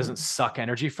 doesn't suck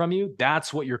energy from you.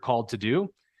 That's what you're called to do.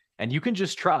 And you can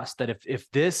just trust that if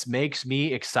this makes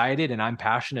me excited and I'm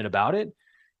passionate about it,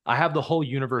 I have the whole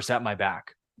universe at my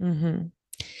back. And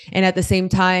at the same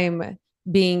time,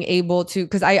 being able to,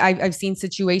 because I've seen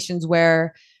situations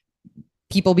where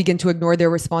people begin to ignore their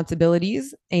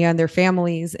responsibilities and their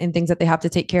families and things that they have to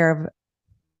take care of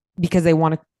because they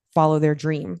want to follow their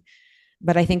dream.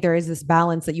 But I think there is this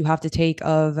balance that you have to take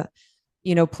of,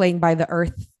 playing by the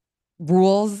earth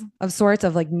rules of sorts,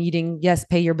 of like needing, yes,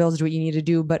 pay your bills, do what you need to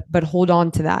do, but hold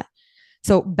on to that.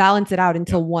 So balance it out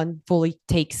until one fully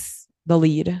takes the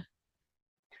lead.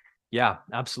 Yeah,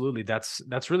 absolutely.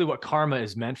 That's really what karma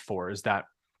is meant for, is that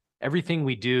everything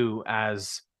we do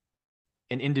as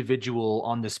an individual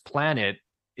on this planet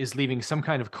is leaving some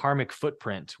kind of karmic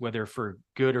footprint, whether for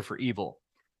good or for evil.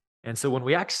 And so when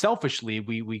we act selfishly,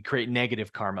 we create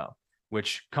negative karma,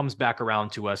 which comes back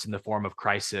around to us in the form of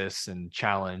crisis and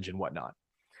challenge and whatnot.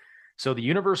 So the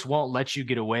universe won't let you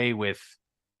get away with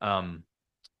um,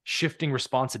 shifting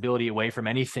responsibility away from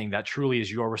anything that truly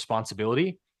is your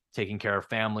responsibility, taking care of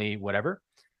family, whatever,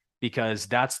 because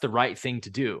that's the right thing to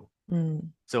do. Mm.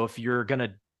 So if you're going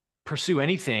to pursue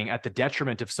anything at the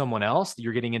detriment of someone else,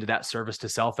 you're getting into that service to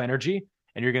self energy,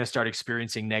 and you're going to start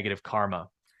experiencing negative karma.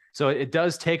 So it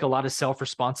does take a lot of self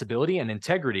responsibility and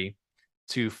integrity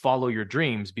to follow your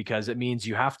dreams, because it means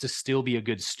you have to still be a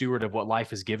good steward of what life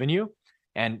has given you.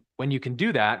 And when you can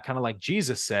do that, kind of like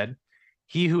Jesus said,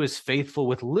 he who is faithful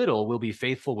with little will be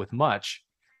faithful with much.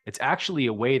 It's actually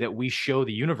a way that we show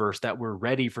the universe that we're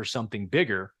ready for something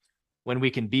bigger when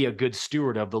we can be a good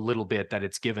steward of the little bit that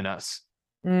it's given us.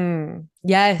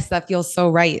 Yes, that feels so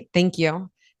right. Thank you.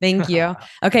 Thank you.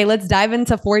 Okay, let's dive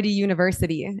into 4D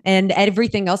University and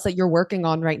everything else that you're working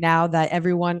on right now that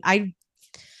I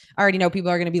already know people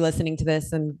are going to be listening to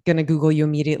this and going to Google you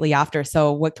immediately after.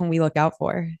 So, what can we look out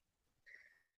for?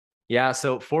 Yeah,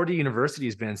 so 4D University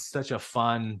has been such a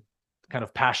fun kind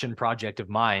of passion project of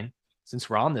mine since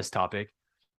we're on this topic.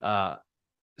 Uh,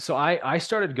 so I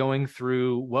started going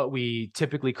through what we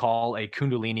typically call a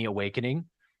Kundalini awakening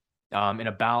in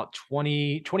about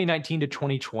 2019 to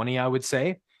 2020, I would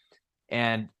say.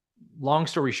 And long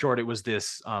story short, it was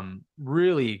this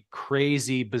really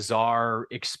crazy, bizarre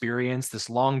experience, this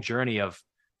long journey of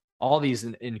all these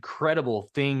incredible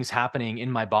things happening in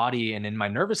my body and in my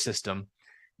nervous system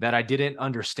that I didn't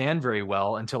understand very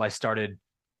well until I started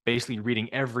basically reading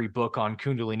every book on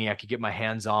Kundalini I could get my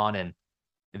hands on, and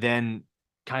then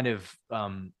kind of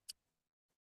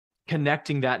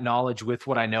connecting that knowledge with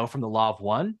what I know from the Law of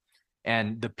One.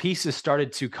 And the pieces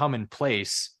started to come in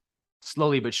place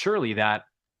slowly but surely, that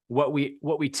what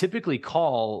we typically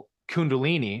call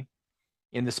Kundalini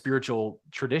in the spiritual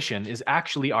tradition is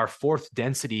actually our fourth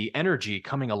density energy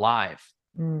coming alive.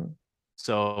 Mm.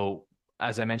 So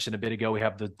as I mentioned a bit ago, we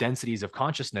have the densities of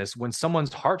consciousness. When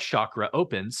someone's heart chakra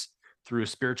opens through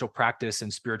spiritual practice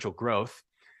and spiritual growth,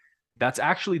 that's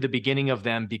actually the beginning of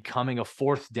them becoming a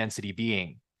fourth density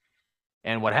being.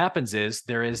 And what happens is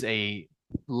there is a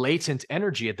latent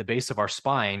energy at the base of our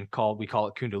spine we call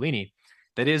it Kundalini,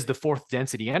 that is the fourth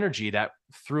density energy that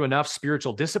through enough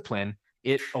spiritual discipline,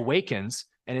 it awakens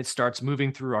and it starts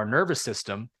moving through our nervous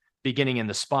system, beginning in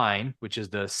the spine, which is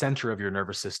the center of your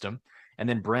nervous system, and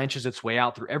then branches its way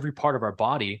out through every part of our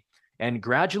body and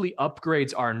gradually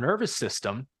upgrades our nervous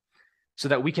system so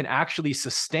that we can actually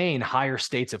sustain higher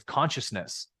states of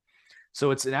consciousness. So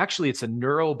it's a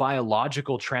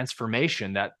neurobiological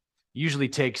transformation that usually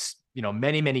takes,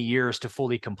 many, many years to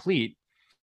fully complete.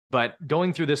 But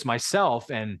going through this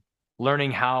myself and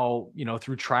learning how,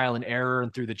 through trial and error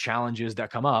and through the challenges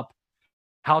that come up,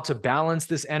 how to balance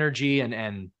this energy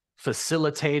and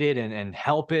facilitate it and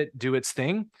help it do its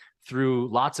thing through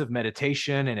lots of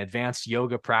meditation and advanced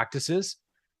yoga practices.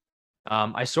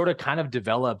 I sort of kind of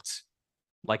developed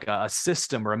like a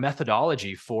system or a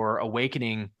methodology for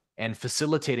awakening and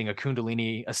facilitating a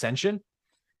Kundalini ascension,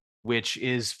 which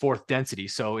is fourth density.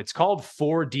 So it's called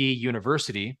 4D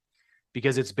University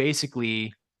because it's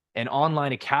basically an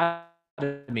online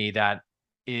academy that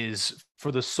is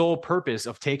for the sole purpose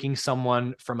of taking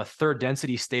someone from a third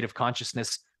density state of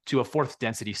consciousness to a fourth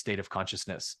density state of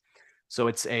consciousness. So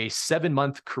it's a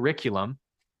 7-month curriculum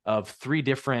of 3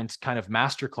 different kind of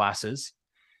master classes.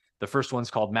 The first one's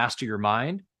called Master Your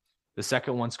Mind. The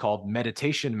second one's called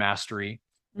Meditation Mastery.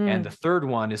 And the third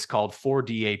one is called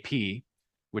 4DAP,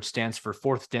 which stands for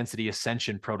Fourth Density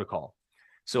Ascension Protocol.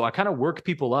 So I kind of work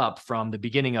people up from the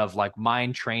beginning of like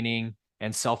mind training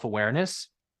and self-awareness.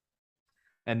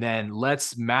 And then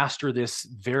let's master this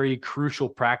very crucial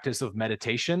practice of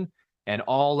meditation and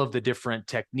all of the different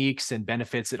techniques and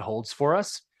benefits it holds for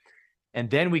us. And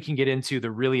then we can get into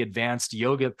the really advanced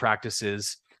yoga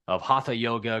practices of Hatha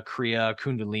Yoga, Kriya,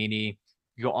 Kundalini,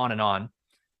 go on and on,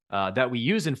 that we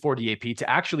use in 4DAP to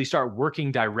actually start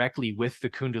working directly with the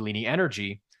Kundalini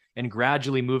energy and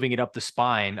gradually moving it up the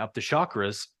spine, up the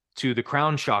chakras to the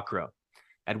crown chakra,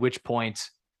 at which point,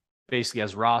 basically,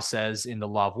 as Ra says in the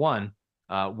Law of One,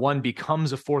 one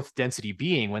becomes a fourth density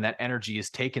being when that energy is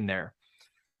taken there.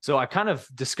 So I kind of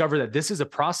discovered that this is a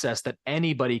process that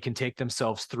anybody can take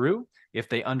themselves through if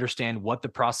they understand what the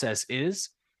process is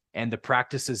and the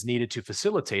practices needed to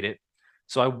facilitate it.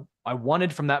 So I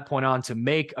wanted from that point on to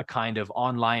make a kind of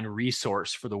online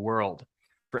resource for the world.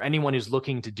 For anyone who's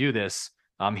looking to do this,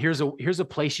 here's a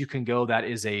place you can go that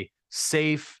is a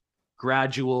safe,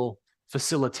 gradual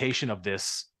facilitation of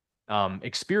this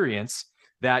experience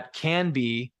that can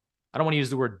be, I don't want to use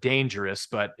the word dangerous,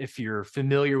 but if you're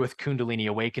familiar with Kundalini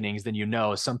awakenings, then you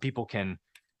know some people can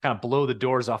kind of blow the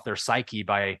doors off their psyche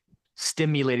by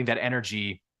stimulating that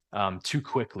energy too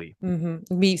quickly.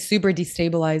 Be super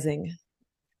destabilizing.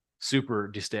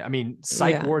 I mean,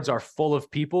 psych wards are full of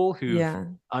people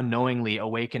who unknowingly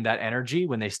awakened that energy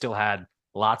when they still had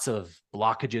lots of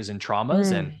blockages and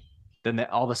traumas. And then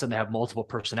all of a sudden they have multiple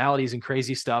personalities and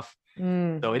crazy stuff.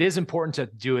 So it is important to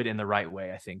do it in the right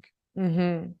way, I think.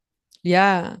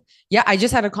 Yeah. Yeah. I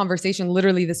just had a conversation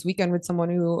literally this weekend with someone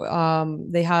who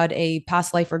they had a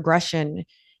past life regression,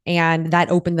 and that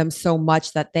opened them so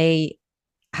much that they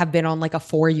have been on like a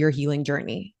 4-year healing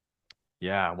journey.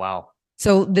 Yeah. Wow.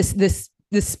 So this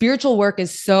spiritual work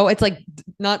is so, it's like,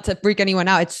 not to freak anyone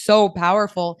out, it's so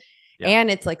powerful. And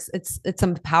it's like it's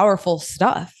some powerful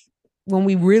stuff. When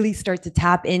we really start to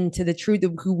tap into the truth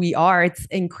of who we are, it's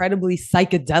incredibly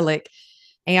psychedelic,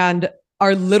 and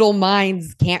our little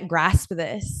minds can't grasp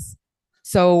this.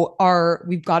 So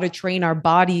we've got to train our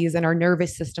bodies and our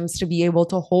nervous systems to be able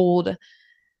to hold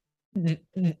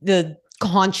the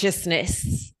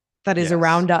consciousness that is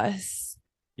around us.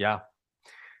 Yeah.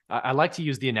 I like to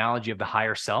use the analogy of the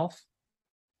higher self.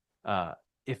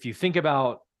 If you think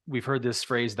about, we've heard this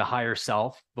phrase, the higher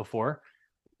self, before.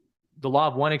 The law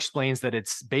of one explains that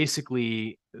it's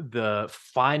basically the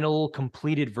final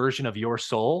completed version of your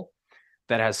soul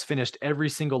that has finished every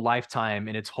single lifetime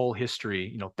in its whole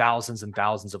history, thousands and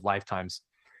thousands of lifetimes,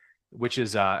 which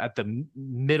is at the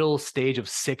middle stage of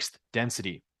 6th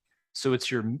density. So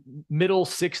it's your middle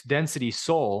 6th density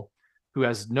soul who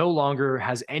no longer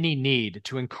has any need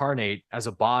to incarnate as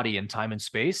a body in time and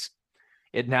space.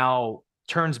 It now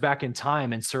turns back in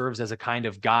time and serves as a kind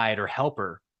of guide or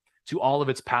helper to all of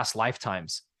its past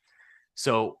lifetimes.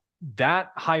 So that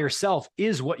higher self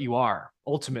is what you are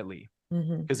ultimately,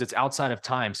 because it's outside of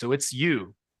time. So it's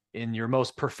you in your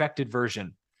most perfected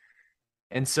version.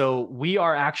 And so we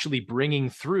are actually bringing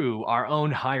through our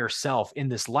own higher self in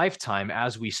this lifetime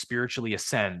as we spiritually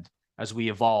ascend, as we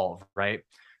evolve, right?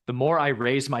 The more I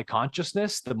raise my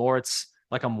consciousness, the more it's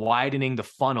like I'm widening the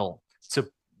funnel to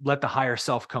let the higher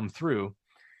self come through.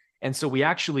 And so we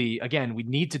actually, again, we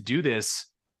need to do this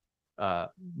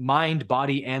mind,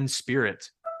 body, and spirit,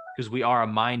 because we are a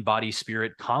mind, body,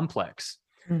 spirit complex.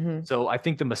 So I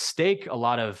think the mistake a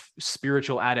lot of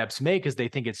spiritual adepts make is they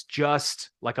think it's just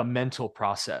like a mental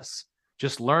process.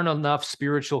 Just learn enough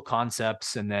spiritual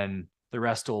concepts and then the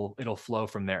rest it'll flow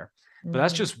from there. But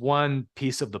that's just one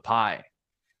piece of the pie.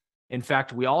 In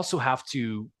fact, we also have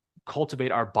to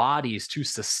cultivate our bodies to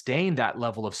sustain that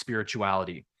level of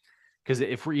spirituality. Because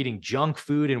if we're eating junk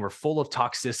food and we're full of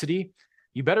toxicity,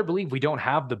 you better believe we don't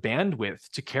have the bandwidth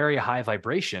to carry a high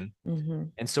vibration.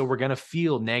 And so we're going to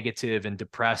feel negative and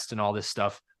depressed and all this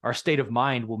stuff. Our state of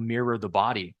mind will mirror the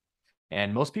body.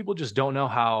 And most people just don't know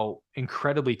how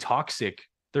incredibly toxic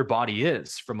their body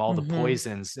is from all the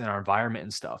poisons in our environment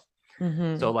and stuff.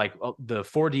 So like the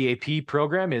 4DAP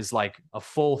program is like a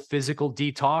full physical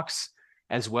detox,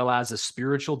 as well as a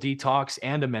spiritual detox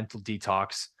and a mental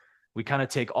detox. We kind of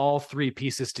take all 3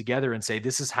 pieces together and say,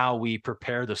 this is how we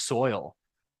prepare the soil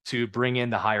to bring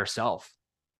in the higher self.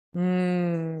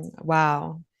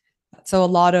 Wow. So a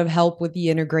lot of help with the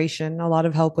integration, a lot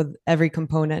of help with every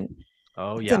component.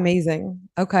 Oh, It's amazing.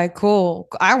 Okay, cool.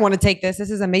 I want to take this. This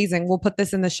is amazing. We'll put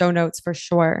this in the show notes for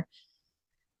sure.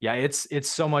 Yeah, it's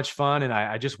so much fun. And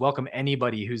I just welcome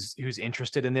anybody who's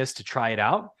interested in this to try it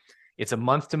out. It's a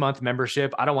month-to-month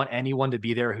membership. I don't want anyone to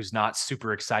be there who's not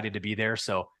super excited to be there.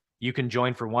 So you can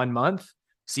join for 1 month,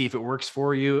 see if it works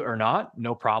for you or not,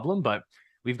 no problem. But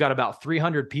we've got about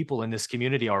 300 people in this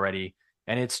community already.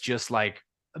 And it's just like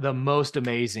the most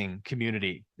amazing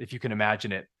community, if you can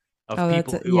imagine it, of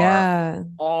people who are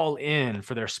all in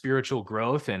for their spiritual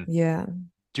growth and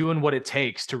doing what it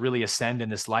takes to really ascend in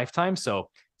this lifetime. So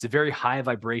it's a very high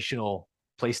vibrational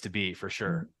place to be, for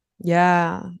sure.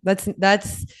 Yeah, that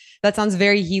sounds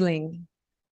very healing,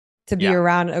 to be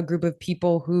around a group of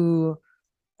people who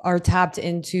are tapped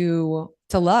into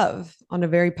to love on a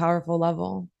very powerful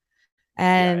level.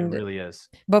 And it really is.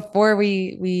 Before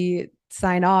we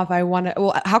sign off,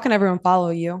 how can everyone follow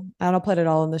you? And I'll put it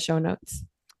all in the show notes.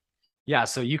 Yeah,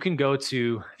 so you can go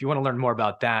to, if you want to learn more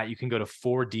about that, you can go to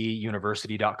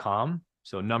 4duniversity.com.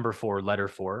 So number 4, letter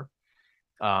 4.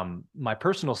 My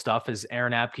personal stuff is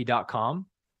aaronabke.com.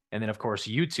 And then, of course,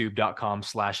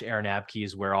 youtube.com/aaronabke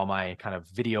is where all my kind of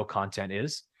video content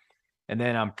is. And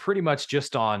then I'm pretty much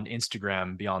just on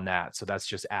Instagram beyond that. So that's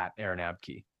just at Aaron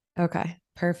Abke. Okay,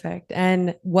 perfect.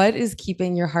 And what is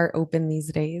keeping your heart open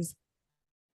these days?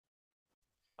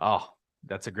 Oh,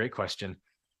 that's a great question.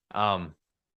 Um,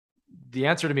 the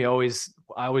answer to me I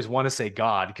always want to say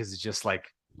God, because it's just like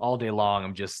all day long,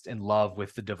 I'm just in love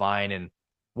with the divine and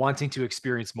wanting to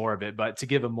experience more of it. But to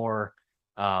give a more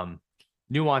um,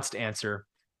 nuanced answer,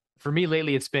 for me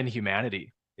lately, it's been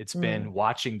humanity. It's been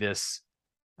watching this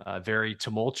very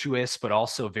tumultuous, but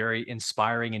also very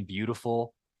inspiring and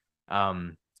beautiful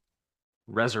um,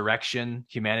 resurrection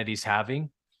humanity's having.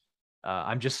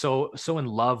 I'm just so in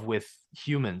love with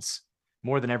humans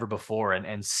more than ever before,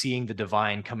 and seeing the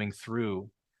divine coming through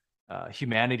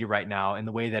humanity right now in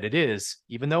the way that it is,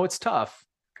 even though it's tough.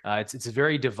 It's a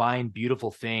very divine,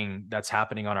 beautiful thing that's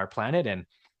happening on our planet, and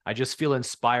I just feel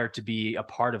inspired to be a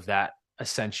part of that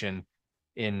ascension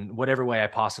in whatever way I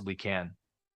possibly can.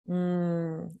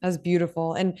 That's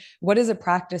beautiful. And what is a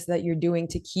practice that you're doing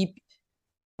to keep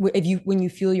if you when you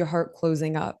feel your heart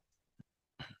closing up?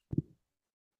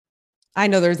 I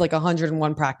know there's like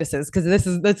 101 practices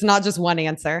because that's not just one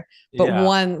answer, but Yeah.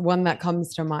 one that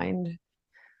comes to mind.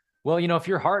 Well, if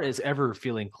your heart is ever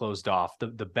feeling closed off, the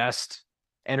best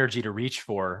energy to reach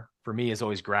for me is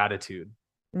always gratitude.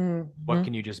 What Mm-hmm.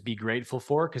 can you just be grateful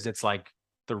for? Because it's like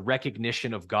the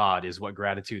recognition of God is what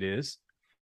gratitude is.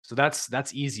 So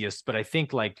that's easiest. But I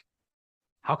think, like,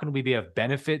 how can we be of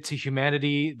benefit to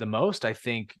humanity the most? I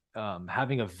think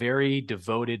having a very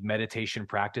devoted meditation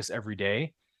practice every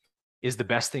day is the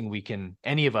best thing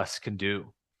any of us can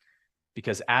do.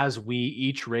 Because as we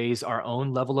each raise our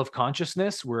own level of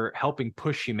consciousness, we're helping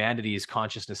push humanity's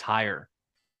consciousness higher.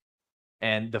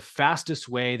 And the fastest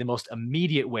way, the most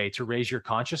immediate way to raise your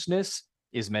consciousness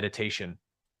is meditation,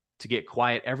 to get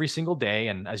quiet every single day.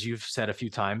 And as you've said a few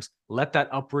times, let that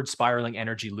upward spiraling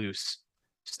energy loose.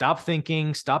 Stop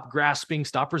thinking, stop grasping,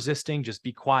 stop resisting, just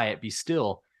be quiet, be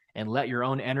still, and let your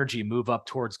own energy move up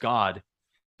towards God.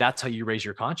 That's how you raise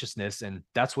your consciousness. And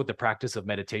that's what the practice of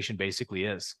meditation basically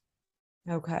is.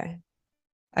 Okay.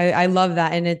 I love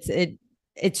that. And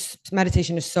it's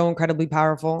meditation is so incredibly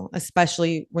powerful,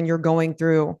 especially when you're going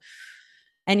through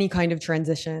any kind of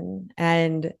transition.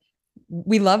 And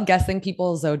we love guessing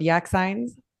people's zodiac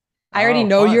signs. I already Oh,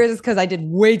 know fun. yours because I did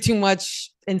way too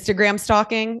much Instagram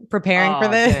stalking preparing for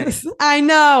Oh, dang. this. I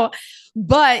know,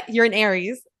 but you're an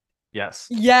Aries. Yes.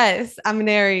 Yes, I'm an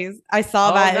Aries. I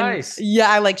saw Oh, that, and nice. yeah,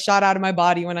 I like shot out of my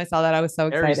body when I saw that. I was so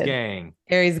Aries excited. gang.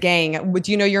 Aries gang. Would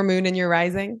you know your moon and your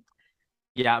rising?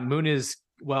 Yeah, moon is,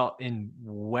 well, in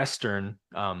Western,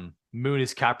 moon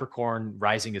is Capricorn,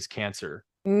 rising is Cancer.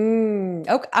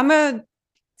 Okay, I'm a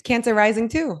Cancer rising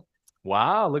too.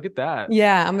 Wow, look at that.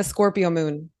 Yeah, I'm a Scorpio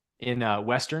moon In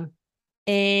Western,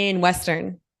 in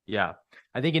Western. yeah.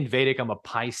 I think in Vedic, I'm a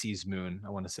Pisces moon, I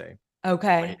want to say.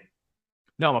 Okay, Wait.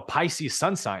 No, I'm a Pisces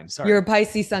sun sign. you're a Sorry.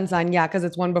 Pisces sun sign. Yeah, because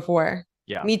it's one before.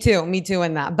 Yeah, Me too. Me too.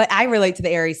 In that, but I relate to the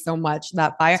Aries so much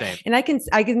that fire, same. and I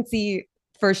can see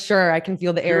for sure. I can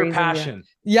feel the Pure Aries in you. passion.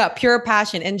 Yeah, pure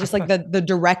passion and just like the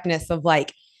directness of like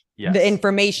the Yes.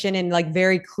 information and like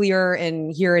very clear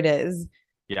and here it is.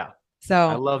 Yeah. I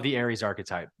So love the Aries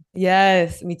archetype.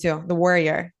 yes, me too. The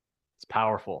warrior. It's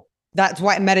powerful. That's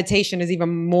why meditation is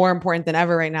even more important than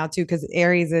ever right now too, because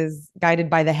Aries is guided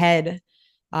by the head.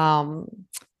 Um,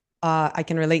 I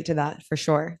can relate to that for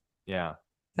sure. Yeah.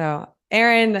 So,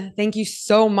 Aaron, thank you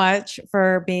so much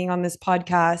for being on this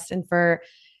podcast and for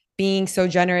being so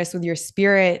generous with your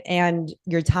spirit and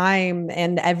your time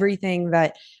and everything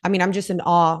that I mean, I'm just in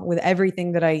awe with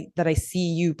everything that I see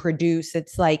you produce.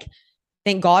 It's like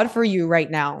thank God for you right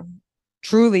now.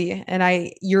 Truly. And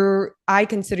I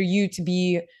consider you to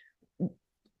be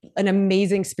an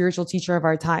amazing spiritual teacher of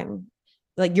our time.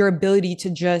 Like your ability to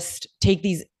just take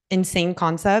these insane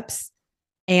concepts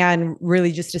and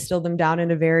really just distill them down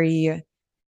in a very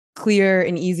clear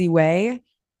and easy way.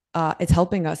 It's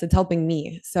helping us. It's helping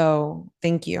me. So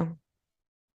thank you.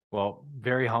 Well,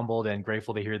 very humbled and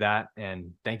grateful to hear that.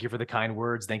 And thank you for the kind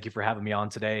words. Thank you for having me on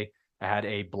today. I had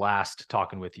a blast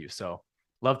talking with you. So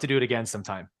love to do it again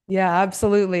sometime. Yeah,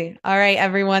 absolutely. All right,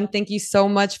 everyone. Thank you so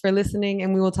much for listening,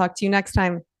 and we will talk to you next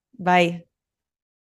time. Bye.